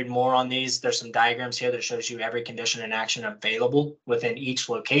wants to read more on these, there's some diagrams here that shows you every condition and action available within each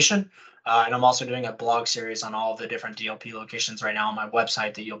location. And I'm also doing a blog series on all of the different DLP locations right now on my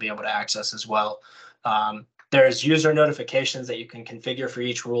website that you'll be able to access as well. There's user notifications that you can configure for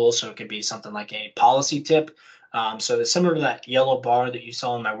each rule. So it could be something like a policy tip. So it's similar to that yellow bar that you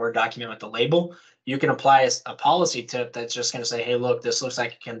saw in my Word document with the label. You can apply a policy tip that's just going to say, hey, look, this looks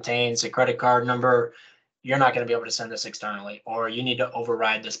like it contains a credit card number. You're not going to be able to send this externally, or you need to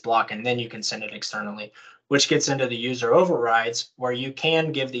override this block and then you can send it externally, which gets into the user overrides, where you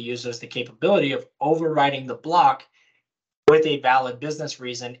can give the users the capability of overriding the block with a valid business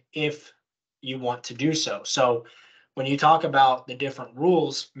reason if you want to do so. So when you talk about the different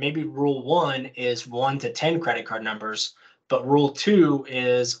rules, maybe rule 1 is 1 to 10 credit card numbers, but rule 2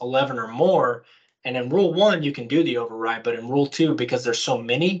 is 11 or more. And in rule 1, you can do the override, but in rule 2, because there's so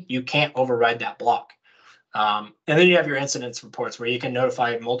many, you can't override that block. And then you have your incidents reports where you can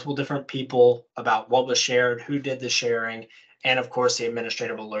notify multiple different people about what was shared, who did the sharing, and of course the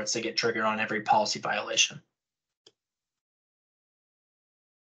administrative alerts that get triggered on every policy violation.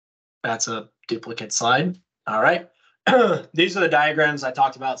 That's a duplicate slide. All right. These are the diagrams I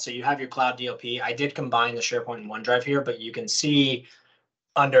talked about. So you have your cloud DLP. I did combine the SharePoint and OneDrive here, but you can see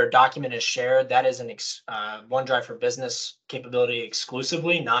under document is shared, that is an OneDrive for Business capability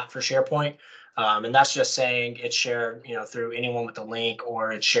exclusively, not for SharePoint. And that's just saying it's shared, through anyone with the link,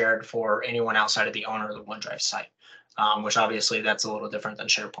 or it's shared for anyone outside of the owner of the OneDrive site, which obviously that's a little different than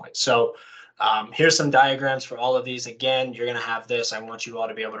SharePoint. So here's some diagrams for all of these. Again, you're going to have this. I want you all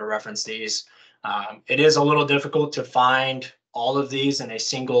to be able to reference these. It is a little difficult to find all of these in a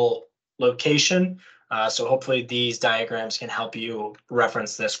single location. So hopefully these diagrams can help you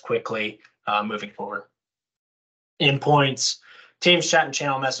reference this quickly moving forward. Endpoints, Teams chat and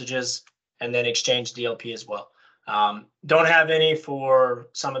channel messages, and then Exchange DLP as well. Don't have any for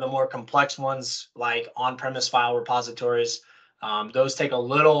some of the more complex ones like on-premise file repositories. Those take a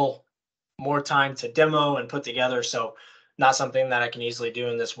little more time to demo and put together. So not something that I can easily do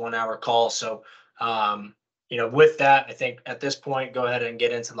in this 1-hour call. So, with that, I think at this point, go ahead and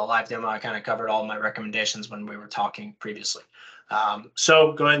get into the live demo. I kind of covered all my recommendations when we were talking previously.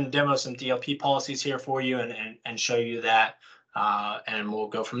 So go ahead and demo some DLP policies here for you and show you that. And we'll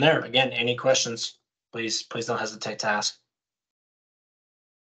go from there. Again, any questions, please don't hesitate to ask.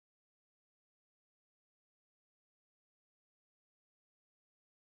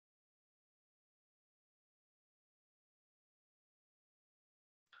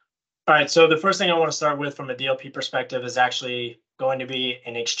 All right, so the first thing I want to start with from a DLP perspective is actually going to be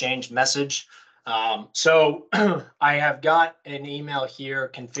an Exchange message. So I have got an email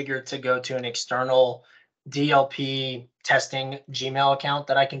here configured to go to an external DLP testing Gmail account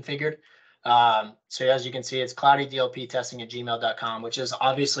that I configured. So as you can see, it's cloudydlptesting@gmail.com, which is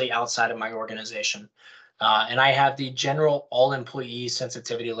obviously outside of my organization. And I have the general all employees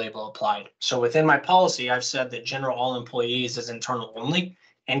sensitivity label applied. So within my policy, I've said that general all employees is internal only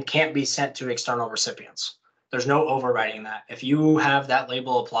and can't be sent to external recipients. There's no overriding that. If you have that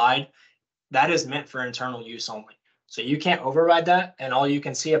label applied, that is meant for internal use only. So you can't override that. And all you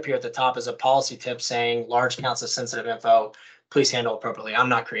can see up here at the top is a policy tip saying large counts of sensitive info, please handle appropriately. I'm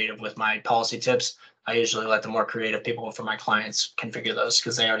not creative with my policy tips. I usually let the more creative people for my clients configure those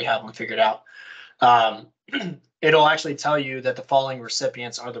because they already have them figured out. It'll actually tell you that the following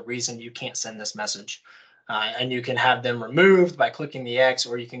recipients are the reason you can't send this message. And you can have them removed by clicking the X,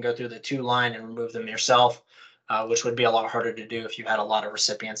 or you can go through the 2-line and remove them yourself, which would be a lot harder to do if you had a lot of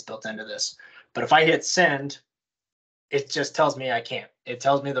recipients built into this. But if I hit send, it just tells me I can't. It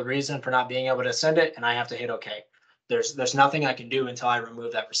tells me the reason for not being able to send it, and I have to hit OK. There's nothing I can do until I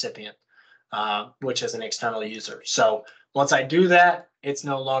remove that recipient, which is an external user. So once I do that, it's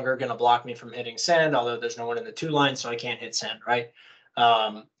no longer going to block me from hitting send, although there's no one in the 2-line, so I can't hit send, right?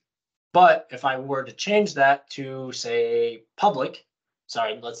 But if I were to change that to, say, public,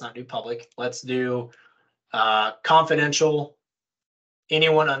 sorry, let's not do public. Let's do confidential,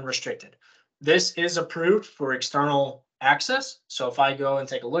 anyone unrestricted. This is approved for external access. So if I go and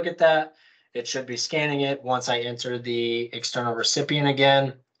take a look at that, it should be scanning it. Once I enter the external recipient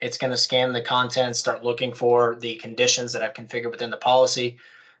again, it's going to scan the content, start looking for the conditions that I've configured within the policy.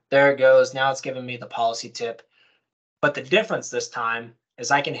 There it goes. Now it's giving me the policy tip. But the difference this time is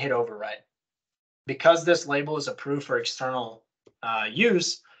I can hit override. Because this label is approved for external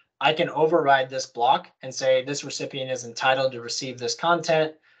use, I can override this block and say this recipient is entitled to receive this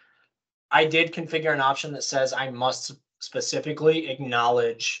content. I did configure an option that says I must specifically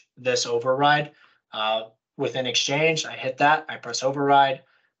acknowledge this override within Exchange. I hit that, I press override.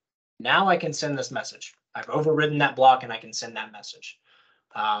 Now I can send this message. I've overridden that block and I can send that message.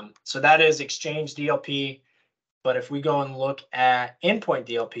 So that is Exchange DLP. But if we go and look at endpoint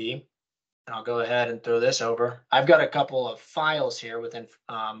DLP, and I'll go ahead and throw this over. I've got a couple of files here within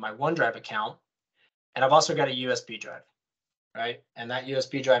my OneDrive account, and I've also got a USB drive, right? And that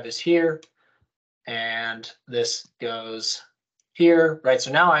USB drive is here, and this goes here, right?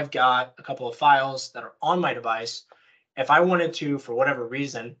 So now I've got a couple of files that are on my device. If I wanted to, for whatever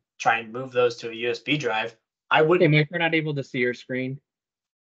reason, try and move those to a USB drive, I wouldn't. Hey, Mike, we're not able to see your screen.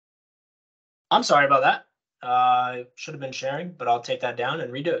 I'm sorry about that. I should have been sharing, but I'll take that down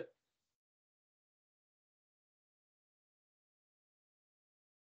and redo it.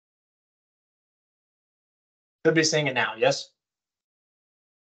 Should be seeing it now, yes?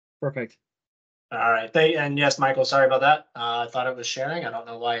 Perfect. All right, and yes, Michael, sorry about that. I thought it was sharing. I don't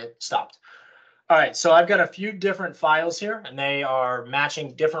know why it stopped. All right, so I've got a few different files here, and they are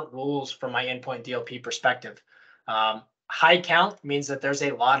matching different rules from my endpoint DLP perspective. High count means that there's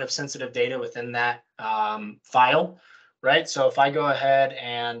a lot of sensitive data within that file, right? So if I go ahead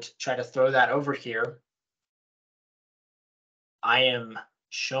and try to throw that over here, I am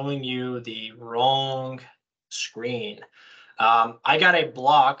showing you the wrong screen. I got a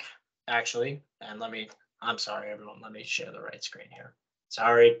block actually, and I'm sorry, everyone, let me share the right screen here.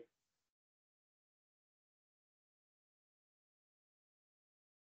 Sorry.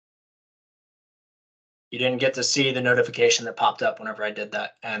 You didn't get to see the notification that popped up whenever I did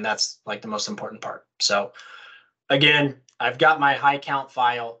that. And that's like the most important part. So again, I've got my high count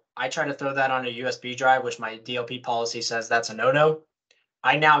file. I try to throw that on a USB drive, which my DLP policy says that's a no-no.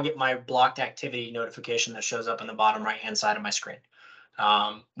 I now get my blocked activity notification that shows up in the bottom right-hand side of my screen.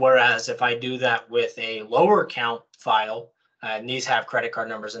 Whereas if I do that with a lower count file, and these have credit card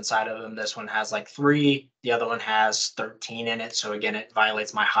numbers inside of them, this one has like 3, the other one has 13 in it. So again, it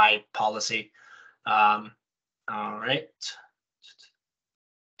violates my high policy. All right,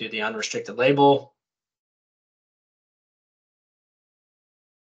 do the unrestricted label.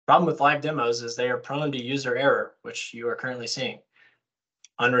 Problem with live demos is they are prone to user error, which you are currently seeing.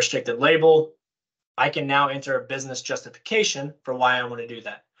 Unrestricted label. I can now enter a business justification for why I want to do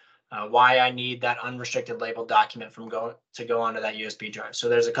that, why I need that unrestricted label document from go onto that USB drive. So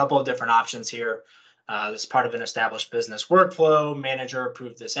there's a couple of different options here. This is part of an established business workflow. Manager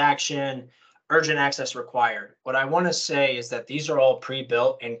approved this action. Urgent access required. What I want to say is that these are all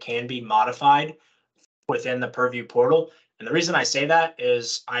pre-built and can be modified within the Purview portal. And the reason I say that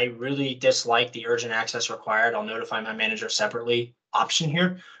is I really dislike the urgent access required. I'll notify my manager separately option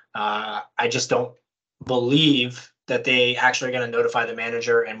here. I just don't believe that they actually are going to notify the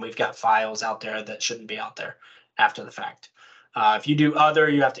manager, and we've got files out there that shouldn't be out there after the fact. If you do other,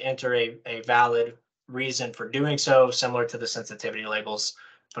 you have to enter a valid reason for doing so, similar to the sensitivity labels,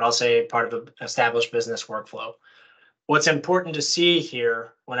 but I'll say part of an established business workflow. What's important to see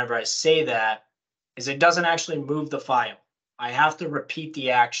here whenever I say that is it doesn't actually move the file. I have to repeat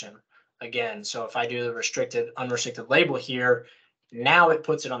the action again. So if I do the restricted, unrestricted label here, now it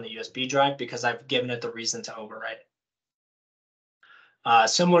puts it on the USB drive because I've given it the reason to overwrite it.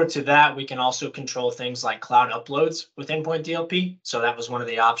 Similar to that, we can also control things like cloud uploads with endpoint DLP. So that was one of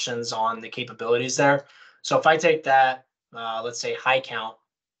the options on the capabilities there. So if I take that, let's say high count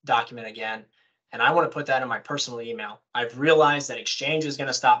document again, and I want to put that in my personal email, I've realized that Exchange is going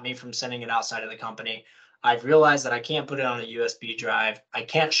to stop me from sending it outside of the company. I've realized that I can't put it on a USB drive. I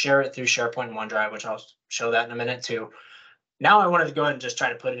can't share it through SharePoint and OneDrive, which I'll show that in a minute too. Now I wanted to go ahead and just try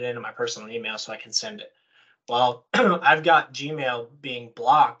to put it into my personal email so I can send it. Well, I've got Gmail being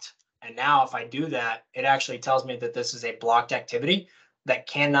blocked. And now if I do that, it actually tells me that this is a blocked activity that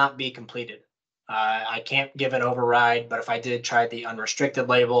cannot be completed. I can't give an override, but if I did try the unrestricted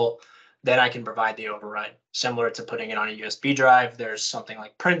label, then I can provide the override. Similar to putting it on a USB drive, there's something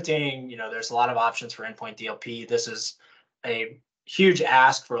like printing, there's a lot of options for endpoint DLP. This is a huge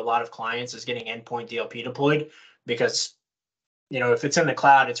ask for a lot of clients, is getting endpoint DLP deployed, because if it's in the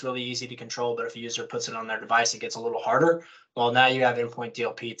cloud, it's really easy to control, but if a user puts it on their device, it gets a little harder. Well, now you have endpoint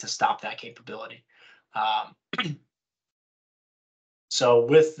DLP to stop that capability. So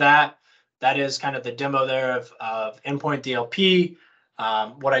with that, that is kind of the demo there of endpoint DLP.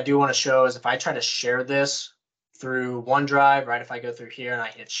 What I do want to show is if I try to share this through OneDrive, right? If I go through here and I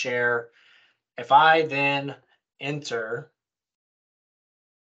hit share, if I then enter,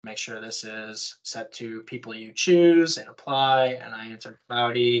 make sure this is set to people you choose and apply, and I enter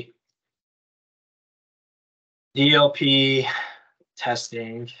cloudy DLP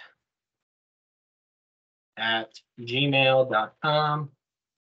testing at gmail.com.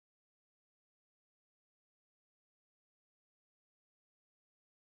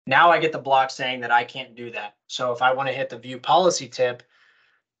 Now I get the block saying that I can't do that. So if I want to hit the view policy tip,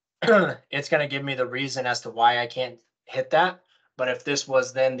 it's going to give me the reason as to why I can't hit that. But if this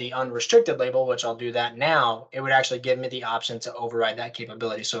was then the unrestricted label, which I'll do that now, it would actually give me the option to override that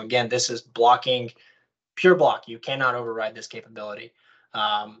capability. So again, this is blocking, pure block. You cannot override this capability,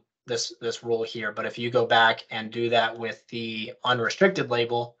 this rule here. But if you go back and do that with the unrestricted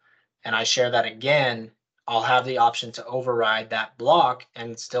label, and I share that again, I'll have the option to override that block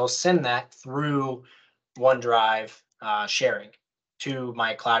and still send that through OneDrive sharing to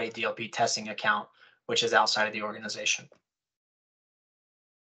my Cloudy DLP testing account, which is outside of the organization.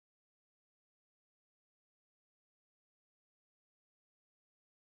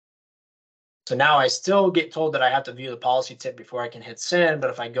 So now I still get told that I have to view the policy tip before I can hit send, but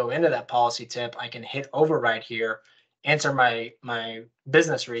if I go into that policy tip, I can hit override here, answer my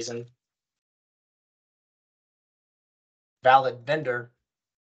business reason, valid vendor,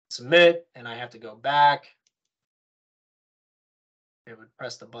 submit, and I have to go back. It would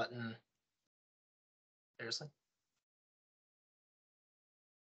press the button. Seriously.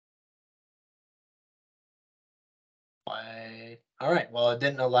 All right, well, it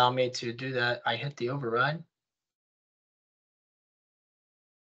didn't allow me to do that. I hit the override.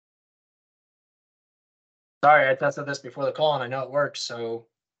 Sorry, I tested this before the call and I know it works, so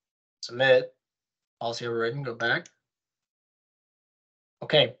submit, policy overridden, go back.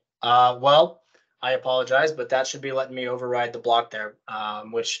 Okay, well, I apologize, but that should be letting me override the block there,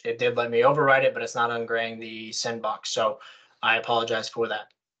 which it did let me override it, but it's not ungraying the send box. So I apologize for that.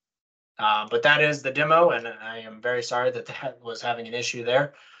 But that is the demo, and I am very sorry that that was having an issue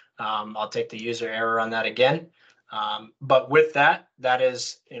there. I'll take the user error on that again. But with that, that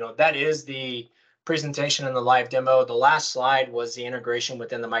is the presentation and the live demo. The last slide was the integration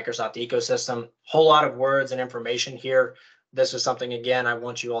within the Microsoft ecosystem. Whole lot of words and information here. This is something, again, I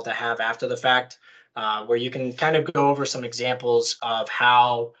want you all to have after the fact, where you can kind of go over some examples of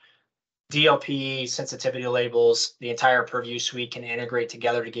how DLP, sensitivity labels, the entire Purview suite can integrate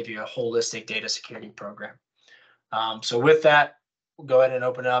together to give you a holistic data security program. So with that, we'll go ahead and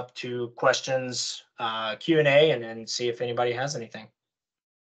open it up to questions, Q&A, and see if anybody has anything.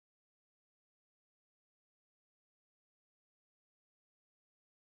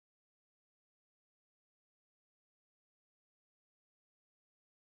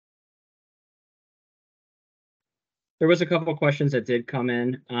 There was a couple of questions that did come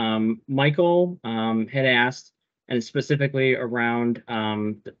in. Michael had asked, and specifically around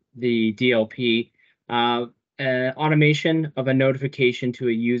the DLP, automation of a notification to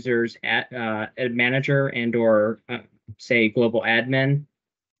a user's ad manager and or say global admin.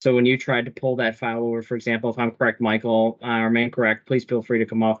 So when you tried to pull that file over, for example, if I'm correct, Michael, or I'm incorrect, please feel free to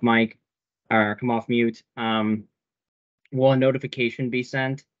come off mic or come off mute. Will a notification be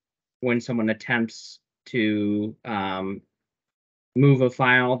sent when someone attempts to move a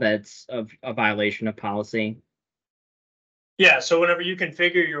file that's a violation of policy? Yeah, so whenever you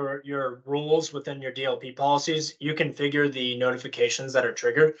configure your rules within your DLP policies, you configure the notifications that are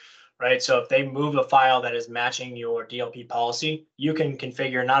triggered, right? So if they move a file that is matching your DLP policy, you can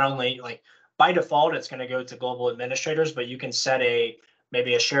configure not only like by default, it's going to go to global administrators, but you can set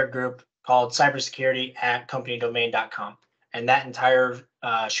maybe a shared group called cybersecurity@companydomain.com. And that entire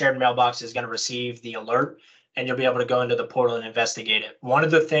shared mailbox is going to receive the alert, and you'll be able to go into the portal and investigate it. One of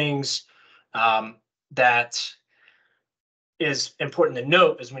the things that is important to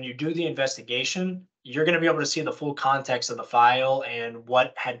note is when you do the investigation, you're going to be able to see the full context of the file and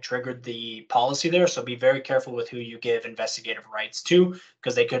what had triggered the policy there. So be very careful with who you give investigative rights to,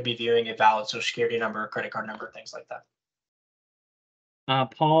 because they could be viewing a valid social security number, credit card number, things like that.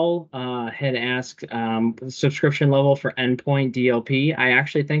 Paul had asked subscription level for endpoint DLP. I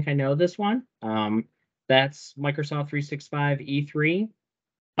actually think I know this one. That's Microsoft 365 E3.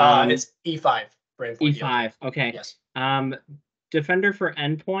 It's E5 for endpoint E5. DLP. Okay. Yes. Defender for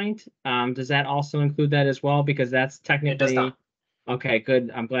endpoint. Does that also include that as well? Because that's technically. It does not. Okay, good.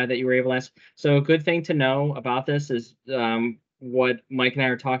 I'm glad that you were able to ask. So a good thing to know about this is what Mike and I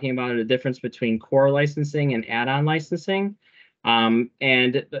are talking about, the difference between core licensing and add-on licensing. And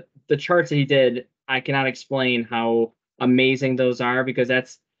the charts that he did, I cannot explain how amazing those are, because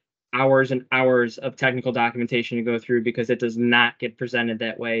that's hours and hours of technical documentation to go through, because it does not get presented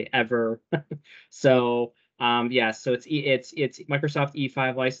that way ever. So yeah, so it's Microsoft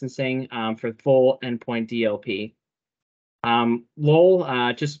E5 licensing for full endpoint DLP.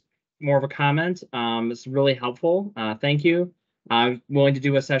 Lowell, just more of a comment. It's really helpful. Thank you. I'm willing to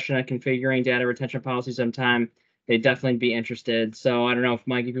do a session on configuring data retention policy sometime. They'd definitely be interested. So I don't know if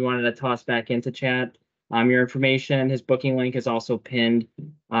Mike, if you wanted to toss back into chat your information. His booking link is also pinned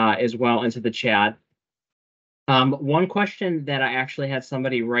as well into the chat. One question that I actually had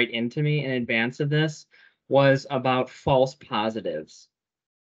somebody write into me in advance of this was about false positives.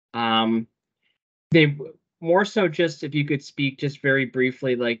 They more so just if you could speak just very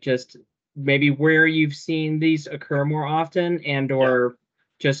briefly, like just maybe where you've seen these occur more often, and or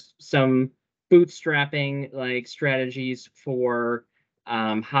just some bootstrapping like strategies for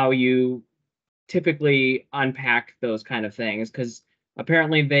how you typically unpack those kind of things, because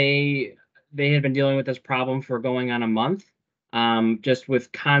apparently they had been dealing with this problem for going on a month, just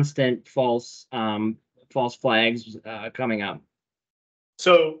with constant false flags coming up.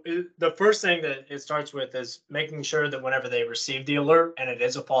 So the first thing that it starts with is making sure that whenever they receive the alert and it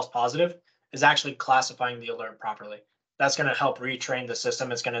is a false positive, is actually classifying the alert properly. That's going to help retrain the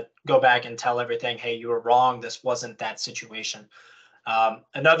system. It's going to go back and tell everything, hey, you were wrong. This wasn't that situation.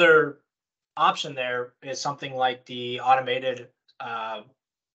 Another option there is something like the automated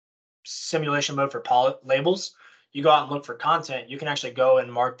simulation mode for labels. You go out and look for content. You can actually go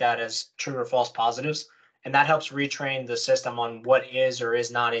and mark that as true or false positives. And that helps retrain the system on what is or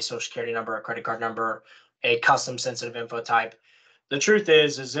is not a social security number, a credit card number, a custom sensitive info type. The truth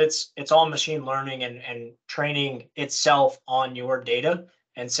is it's all machine learning and training itself on your data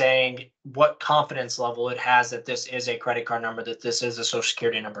and saying what confidence level it has that this is a credit card number, that this is a social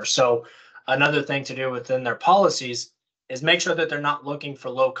security number. So another thing to do within their policies is make sure that they're not looking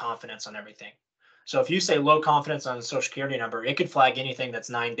for low confidence on everything. So if you say low confidence on the social security number, it could flag anything that's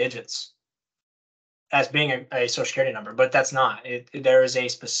 9 digits as being a social security number, but that's not. There is a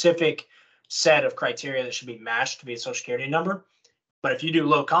specific set of criteria that should be matched to be a social security number. But if you do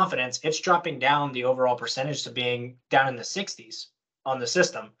low confidence, it's dropping down the overall percentage to being down in the 60s on the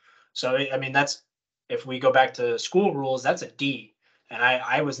system. So, I mean, that's, if we go back to school rules, that's a D. And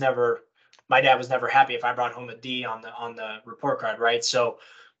I was never, my dad was never happy if I brought home a D on the report card, right? So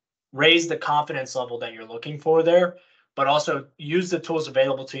raise the confidence level that you're looking for there, but also use the tools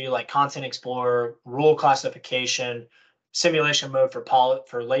available to you like Content Explorer, rule classification, simulation mode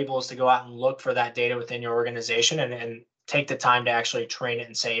for labels to go out and look for that data within your organization and take the time to actually train it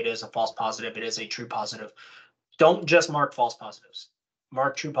and say it is a false positive, it is a true positive. Don't just mark false positives,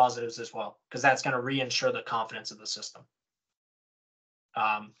 mark true positives as well, because that's going to reinsure the confidence of the system.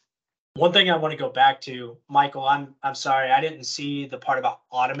 One thing I want to go back to, Michael, I'm sorry, I didn't see the part about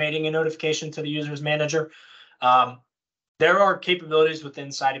automating a notification to the user's manager. There are capabilities within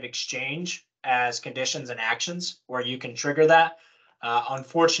inside of Exchange as conditions and actions where you can trigger that.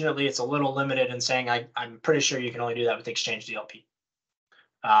 Unfortunately, it's a little limited in saying I'm pretty sure you can only do that with Exchange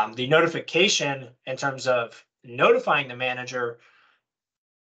DLP. The notification in terms of notifying the manager,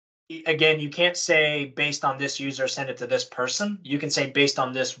 again, you can't say based on this user, send it to this person. You can say based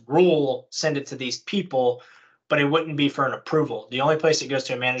on this rule, send it to these people, but it wouldn't be for an approval. The only place it goes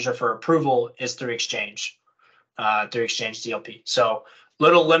to a manager for approval is through Exchange. through Exchange DLP. So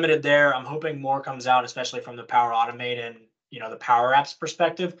little limited there. I'm hoping more comes out, especially from the Power Automate and the Power Apps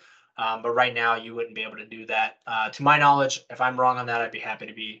perspective. But right now, you wouldn't be able to do that. To my knowledge, if I'm wrong on that, I'd be happy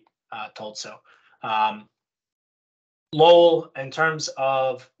to be told so. Lowell, in terms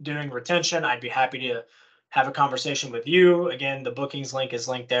of doing retention, I'd be happy to have a conversation with you. Again, the bookings link is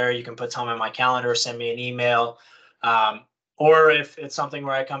linked there. You can put time in my calendar, send me an email. Or if it's something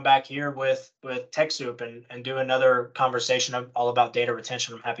where I come back here with TechSoup and do another conversation all about data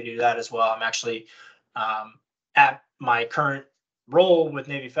retention, I'm happy to do that as well. I'm actually at my current role with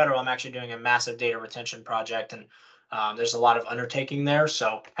Navy Federal, I'm actually doing a massive data retention project, and there's a lot of undertaking there.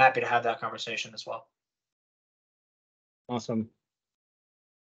 So happy to have that conversation as well. Awesome.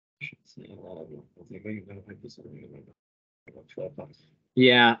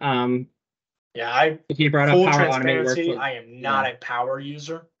 Yeah. Yeah, if you brought up full Power Automate transparency, workflow, I am not a Power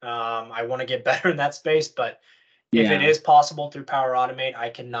user. I want to get better in that space, but if yeah. it is possible through Power Automate, I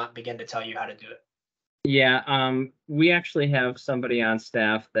cannot begin to tell you how to do it. Yeah, we actually have somebody on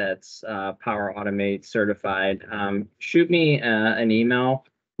staff that's Power Automate certified. Shoot me an email,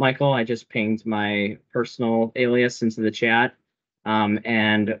 Michael. I just pinged my personal alias into the chat.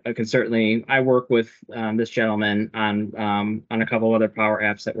 And I can certainly, I work with this gentleman on a couple other Power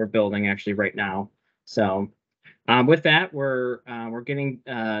Apps that we're building actually right now. So with that, we're getting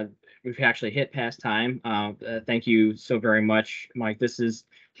we've actually hit past time. Thank you so very much, Mike. This is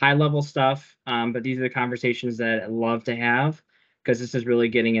high level stuff, but these are the conversations that I love to have, because this is really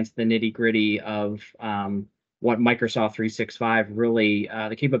getting into the nitty gritty of what Microsoft 365 really,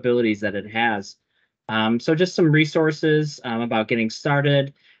 the capabilities that it has. So just some resources about getting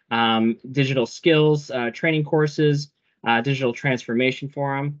started, digital skills, training courses, digital transformation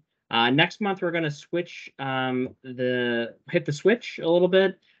forum. Next month, we're going to switch hit the switch a little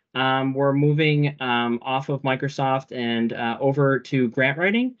bit. We're moving off of Microsoft and over to grant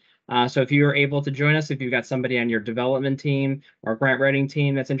writing. So if you are able to join us, if you've got somebody on your development team or grant writing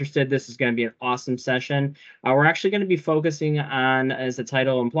team that's interested, this is going to be an awesome session. We're actually going to be focusing on, as the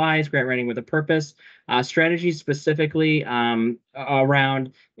title implies, grant writing with a purpose, strategies specifically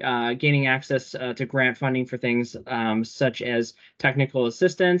around gaining access to grant funding for things such as technical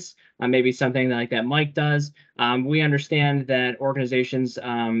assistance, maybe something like that Mike does. We understand that organizations,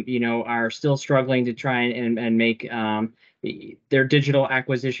 are still struggling to try and make their digital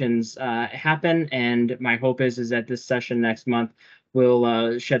acquisitions happen. And my hope is that this session next month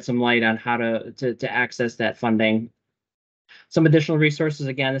will shed some light on how to access that funding. Some additional resources.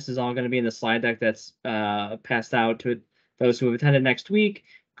 Again, this is all going to be in the slide deck that's passed out to those who have attended next week.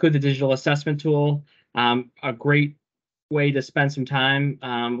 Include the digital assessment tool, a great way to spend some time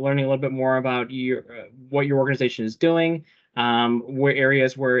learning a little bit more about what your organization is doing, where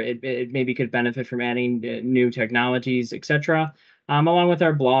areas where it maybe could benefit from adding new technologies, etc. Along with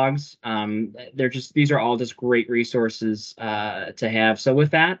our blogs. These are all just great resources to have. So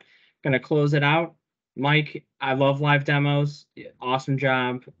with that, going to close it out. Mike, I love live demos. Awesome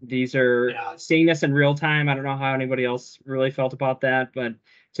job. These are seeing this in real time. I don't know how anybody else really felt about that, but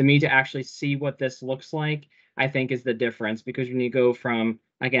to me, to actually see what this looks like, I think is the difference, because when you go from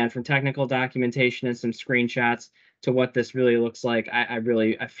technical documentation and some screenshots to what this really looks like,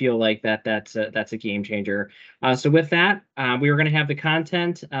 I feel like that's a game changer. So with that, we are going to have the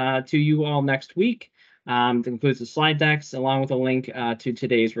content to you all next week. That includes the slide decks along with a link to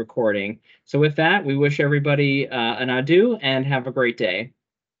today's recording. So with that, we wish everybody an adieu and have a great day.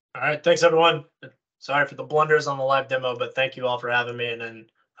 All right. Thanks, everyone. Sorry for the blunders on the live demo, but thank you all for having me. And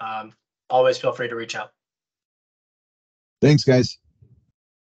then always feel free to reach out. Thanks, guys.